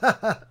you.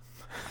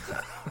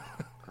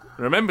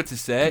 Remember to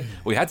say,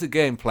 we had a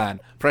game plan,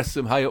 press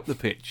them high up the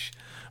pitch.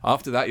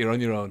 After that, you're on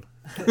your own.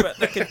 But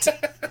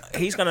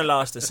he's going to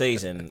last the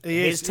season.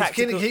 He is. He's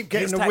going to keep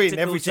getting a win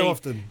every so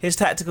often. His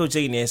tactical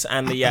genius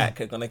and the yak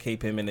are going to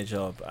keep him in the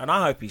job, and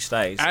I hope he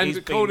stays. And he's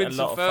according been a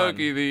to lot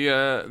Fergie,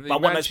 of fun. the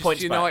Manchester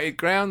United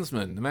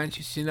groundsman, the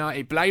Manchester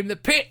United blame the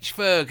pitch,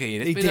 Fergie.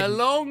 It's been a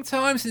long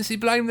time since he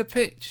blamed the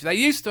pitch. They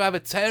used to have a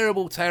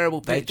terrible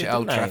pitch at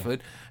Old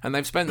Trafford, and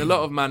they've spent a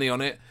lot of money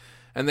on it,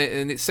 and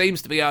it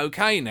seems to be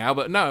okay now.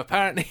 But no,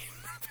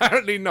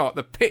 apparently not.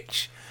 The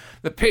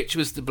pitch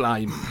was to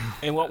blame.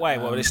 In what way?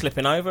 Were they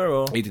slipping over?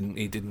 Or he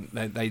didn't.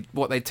 They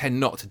what they tend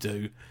not to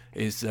do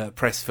is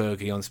press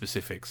Fergie on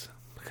specifics,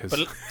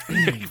 because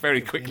he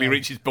very quickly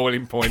reaches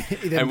boiling point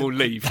and will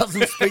leave.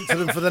 Doesn't speak to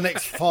them for the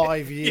next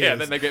 5 years. Yeah,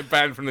 then they get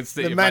banned from the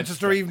city. The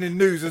Manchester Evening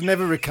News has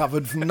never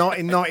recovered from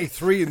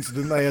 1993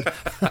 incident they had.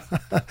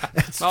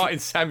 Martin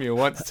Samuel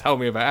once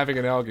told me about having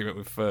an argument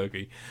with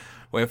Fergie,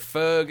 where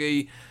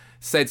Fergie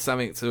said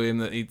something to him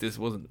that he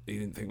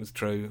didn't think was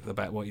true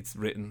about what he'd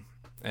written.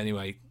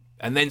 Anyway.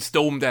 And then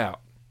stormed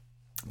out.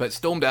 But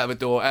stormed out of a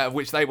door out of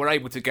which they were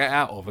able to get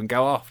out of and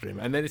go after him.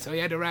 And then so he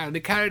had around. They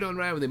carried on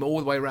around with him all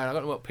the way around. I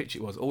don't know what pitch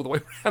it was. All the way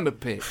around the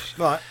pitch.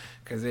 Right.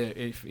 Because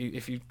if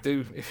he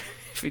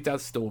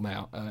does storm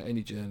out,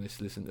 any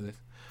journalist listen to this.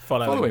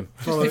 Follow him.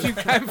 If you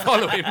can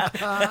follow him.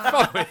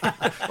 Follow him.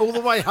 All the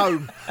way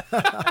home.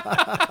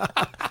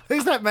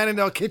 Who's that man in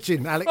our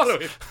kitchen, Alex? Follow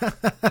him.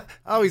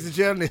 Oh, he's a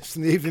journalist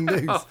in the Evening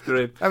News. After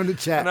him. Having a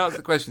chat. And that's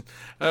the question.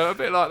 A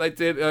bit like they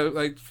did,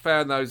 they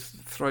found those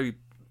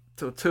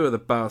two of the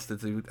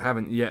bastards who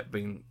haven't yet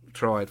been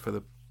tried for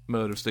the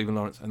murder of Stephen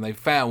Lawrence, and they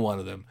found one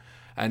of them,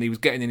 and he was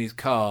getting in his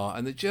car,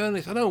 and the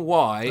journalist, I don't know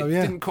why,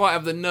 didn't quite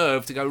have the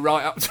nerve to go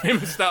right up to him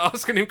and start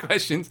asking him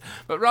questions,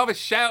 but rather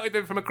shouted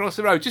him from across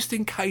the road, just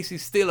in case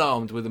he's still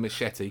armed with a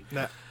machete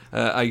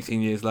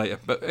 18 years later.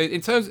 But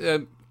in terms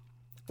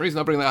the reason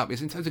I bring that up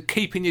is in terms of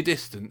keeping your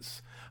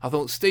distance, I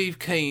thought Steve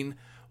Keane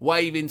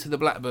waving to the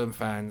Blackburn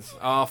fans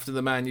after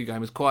the Man U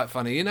game was quite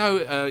funny. You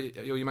know,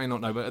 you may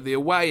not know, but at the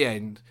away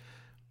end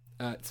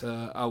at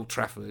Old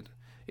Trafford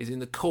is in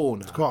the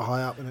corner. It's quite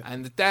high up, isn't it?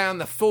 And down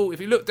the full,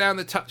 if you look down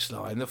the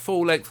touchline, the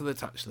full length of the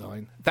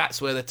touchline, that's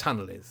where the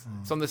tunnel is.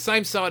 It's on the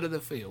same side of the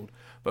field,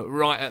 but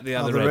right at the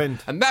other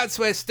end. And that's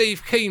where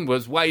Steve Keane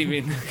was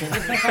waving, waving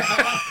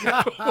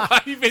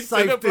to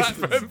the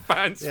Blackburn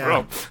fans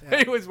from.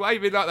 Yeah. He was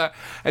waving like that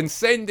and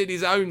sending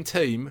his own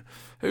team,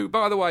 who,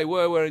 by the way,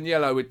 were wearing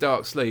yellow with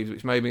dark sleeves,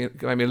 which made me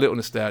a little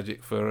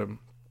nostalgic for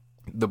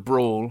the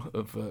brawl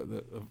of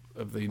the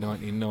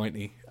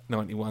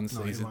 1990-91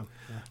 season.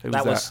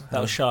 That was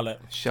Charlotte.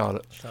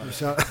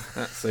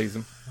 That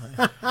season.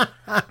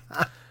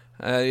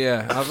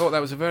 I thought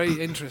that was a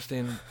very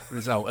interesting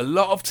result. A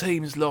lot of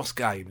teams lost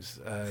games.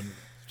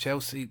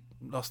 Chelsea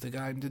lost a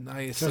game, didn't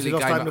they? Chelsea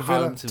lost game at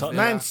home to Villa.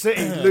 Man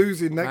City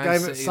losing that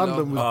game at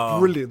Sunderland was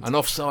brilliant. An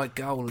offside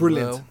goal as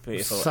well.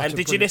 Beautiful. And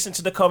did you listen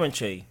to the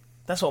commentary?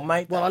 That's what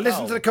made. Well, I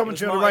listened to the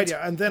commentary on the radio,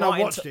 and then I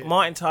watched it.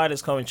 Martin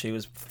Tyler's commentary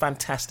was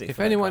fantastic. If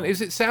anyone,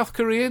 is it South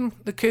Korean?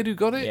 The kid who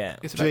got it? Yeah,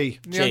 it's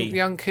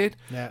young kid.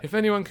 Yeah. If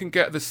anyone can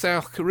get the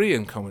South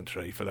Korean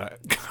commentary for that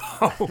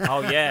goal,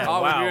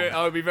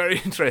 I would be very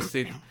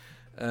interested,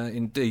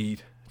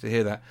 indeed, to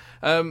hear that.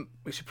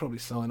 We should probably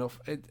sign off.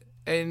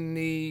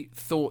 Any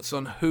thoughts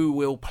on who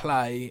will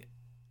play?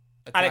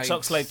 Alex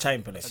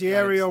Oxlade-Chamberlain.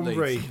 Thierry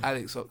Henry.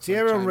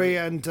 Thierry Henry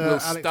and will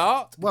Alex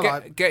start.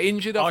 Well, get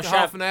injured after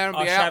half an hour and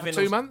be out for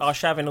 2 months.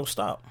 Arshavin will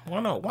start. Why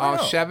not?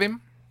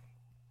 Arshavin.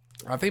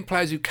 I think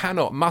players who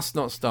must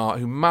not start,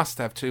 who must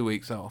have 2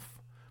 weeks off.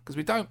 Because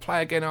we don't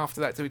play again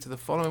after that, do we, to the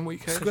following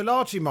weekend?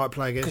 Squillaci might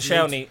play against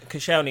Leeds.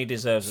 Koscielny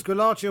deserves it.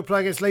 Squillaci will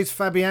play against Leeds.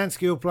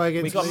 Fabianski will play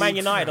against Leeds. We've got Man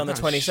United on the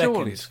 22nd.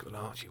 Surely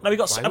Squillaci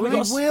will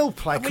we will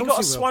play. We've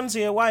got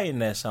Swansea away in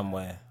there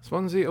somewhere.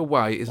 Swansea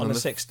away is on the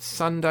 6th.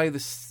 Sunday the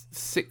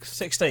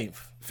 16th.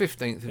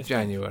 15th of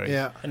January.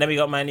 Yeah. And then we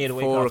got Man U the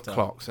week 4 after. 4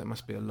 o'clock, so it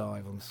must be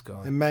live on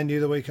Sky. And Man U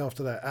the week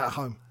after that, at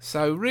home.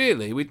 So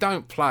really, we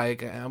don't play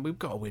again, and we've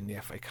got to win the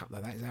FA Cup, though.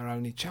 That is our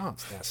only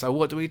chance now. So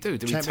what do we do?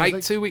 Do we take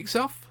League? 2 weeks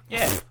off?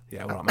 Yeah.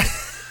 Yeah, all right,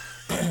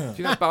 mate.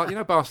 Do you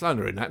know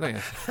Barcelona are in that, don't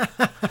you?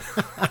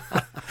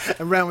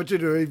 And Real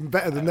Madrid are even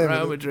better than them.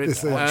 Real Madrid.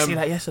 Did you see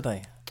that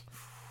yesterday?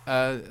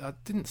 I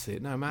didn't see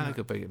it. No,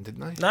 Malaga beat them, didn't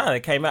they? No, they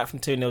came out from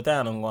 2-0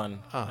 down and won.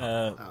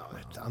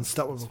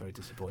 Unstoppable. That's very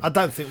disappointing. I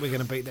don't think we're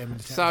going to beat them.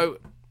 So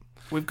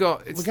we're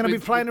going to be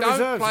playing the reserves.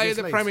 We don't play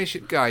the Leeds.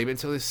 Premiership game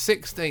until the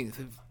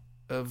 16th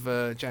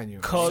of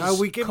January. So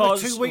we give them a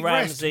 2-week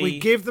rest. We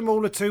give them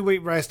all a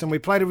 2-week rest, and we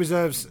play the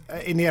reserves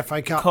in the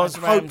FA Cup. Because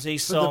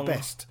Ramsey's song. The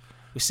best.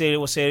 We'll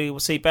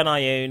see Ben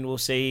Ayoun. We'll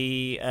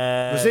see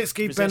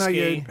Rosicky, Ben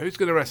Ayoun. Who's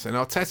going to rest then?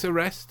 Arteta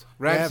rest.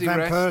 Ramsey Van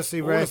rest.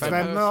 Persie rest.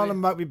 Van Marlen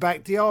might be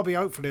back. Diaby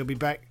hopefully will be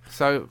back.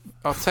 So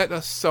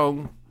Arteta,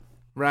 Song,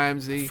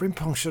 Ramsey.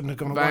 Frimpong shouldn't have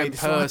gone away. Van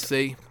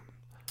Persie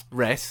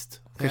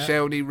rest.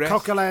 Koscielny rest.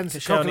 Coquelin's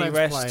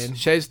rest. playing.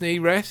 Chesney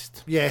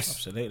rest. Yes,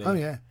 absolutely. Oh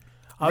yeah.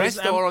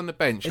 Rest or on the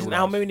bench. Isn't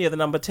Almunia the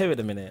number 2 at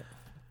the minute?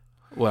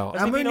 Well,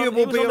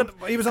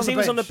 Almunia he was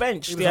on the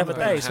bench the other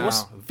day. So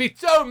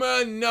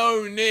Vitoma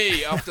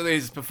Noni after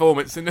his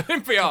performance in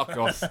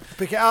Olympiacos.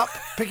 Pick it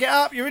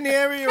up. You're in the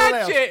area. You're Catch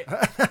allowed. it.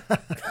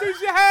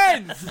 Use your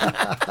hands.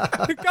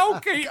 The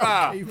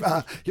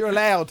goalkeeper. You're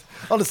allowed.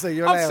 Honestly,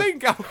 you're allowed. I've seen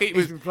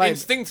goalkeepers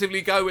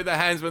instinctively go with their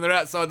hands when they're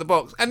outside the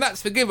box, and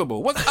that's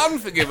forgivable. What's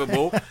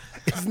unforgivable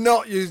is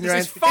not using your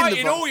hands. It's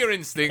fighting all your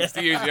instincts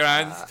to use your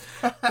hands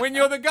when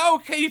you're the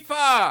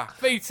goalkeeper,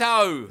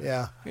 Vito.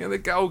 Yeah, you're the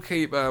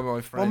goalkeeper,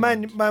 my friend. Well,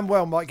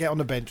 Manuel might get on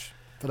the bench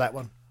for that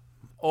one.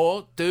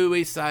 Or do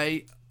we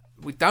say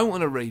we don't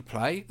want a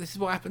replay? This is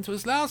what happened to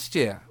us last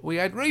year. We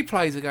had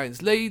replays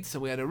against Leeds,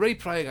 and we had a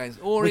replay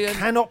against Orient. We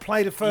cannot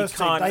play the first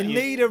team. They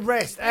need a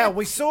rest. Al,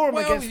 we saw them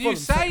against Fulham. You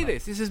say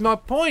this. This is my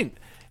point.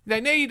 They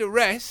need a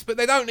rest, but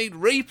they don't need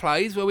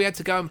replays where we had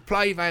to go and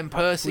play Van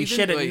Persie. We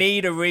shouldn't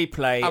need a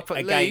replay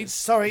against Leeds.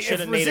 Sorry,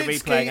 shouldn't need a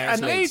replay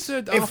against Leeds.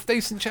 Leeds are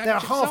half-decent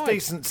championship They're a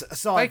half-decent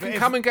side. They can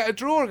come and get a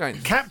draw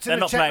against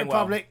captain of Czech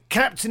Republic,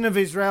 captain of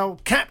Israel,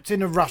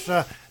 captain of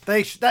Russia.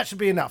 That should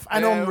be enough.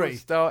 And Henry.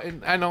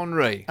 And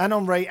Henry.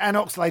 And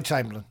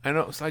Oxlade-Chamberlain. And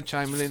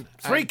Oxlade-Chamberlain.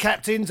 Three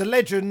captains, a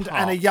legend,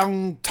 and a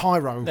young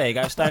tyro. There you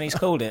go. Stoney's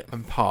called it.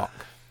 And Park.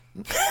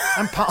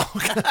 And Park.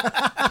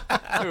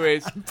 Who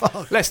is,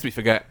 lest we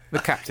forget, the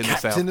captain of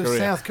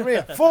South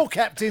Korea. Four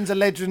captains, a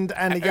legend,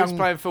 and a young... Who's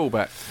playing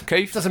fullback?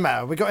 Keith? Doesn't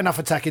matter. We've got enough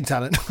attacking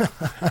talent.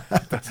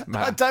 Doesn't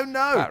matter. I don't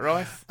know. That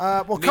right?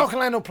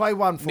 Coquelin will play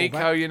one fullback.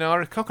 Nico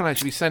Yanaris. Coquelin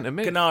should be centre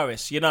mid.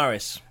 Yanaris,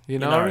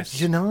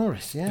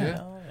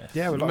 yeah.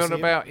 Yeah, we're not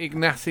about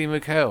Ignacy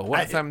Mikel.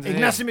 What's happened to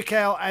Ignacy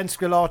Mikel and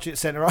Squillaci at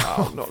centre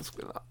half. Oh, not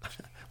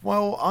Squillaci.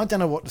 Well, I don't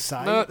know what to say.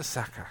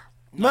 Mertesacker.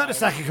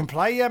 Mertesacker can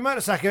play,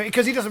 Mertesacker,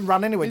 because he doesn't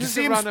run anyway. He Did you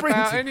see him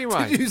sprinting?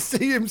 Anyway. Did you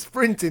see him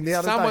sprinting the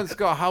other day? Someone's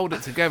got to hold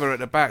it together at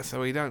the back so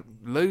we don't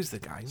lose the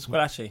game.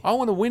 Squillaci. I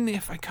want to win the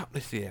FA Cup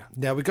this year.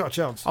 Yeah, we've got a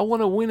chance. I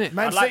want to win it.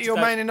 Man City or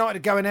Man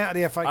United going out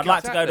of the FA Cup. I'd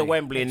like to go to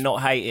Wembley and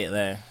not hate it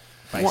there.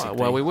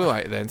 Well, we will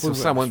hate it then until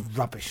someone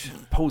rubbish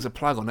pulls a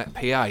plug on that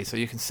PA so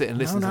you can sit and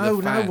listen to the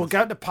fans. No, we'll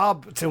go to the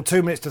pub till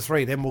 2 minutes to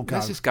 3, then we'll go.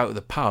 Let's just go to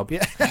the pub.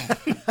 Yeah.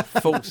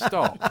 Full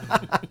stop.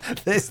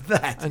 There's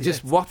that. And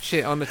just watch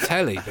it on the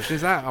telly,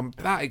 because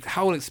that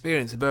whole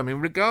experience of Birmingham,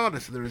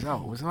 regardless of the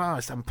result, was one of the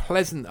most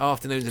unpleasant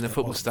afternoons in a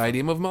football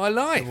stadium of my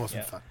life. It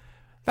wasn't fun.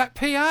 That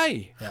PA.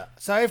 Yeah.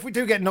 So if we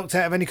do get knocked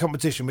out of any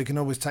competition, we can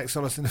always take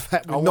solace in the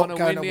fact we're not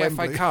going to win the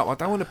Wembley. FA Cup. I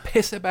don't want to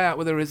piss about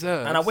with the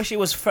reserves. And I wish it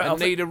was.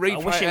 Need a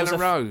replay at Ellen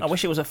Road. I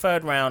wish it was a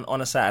third round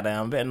on a Saturday.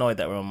 I'm a bit annoyed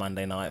that we're on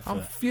Monday night.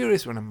 I'm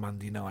furious when on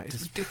Monday night.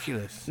 It's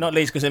ridiculous. Not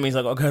least because it means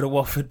I've got to go to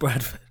Watford,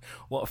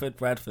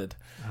 Bradford.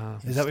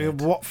 Is that what you're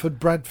Watford,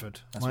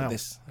 Bradford? That's what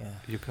this. Yeah.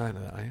 You're going to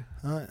that, are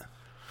you?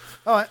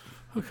 All right.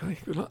 Okay.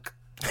 Good luck.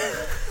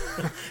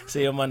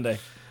 See you on Monday.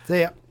 See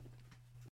ya.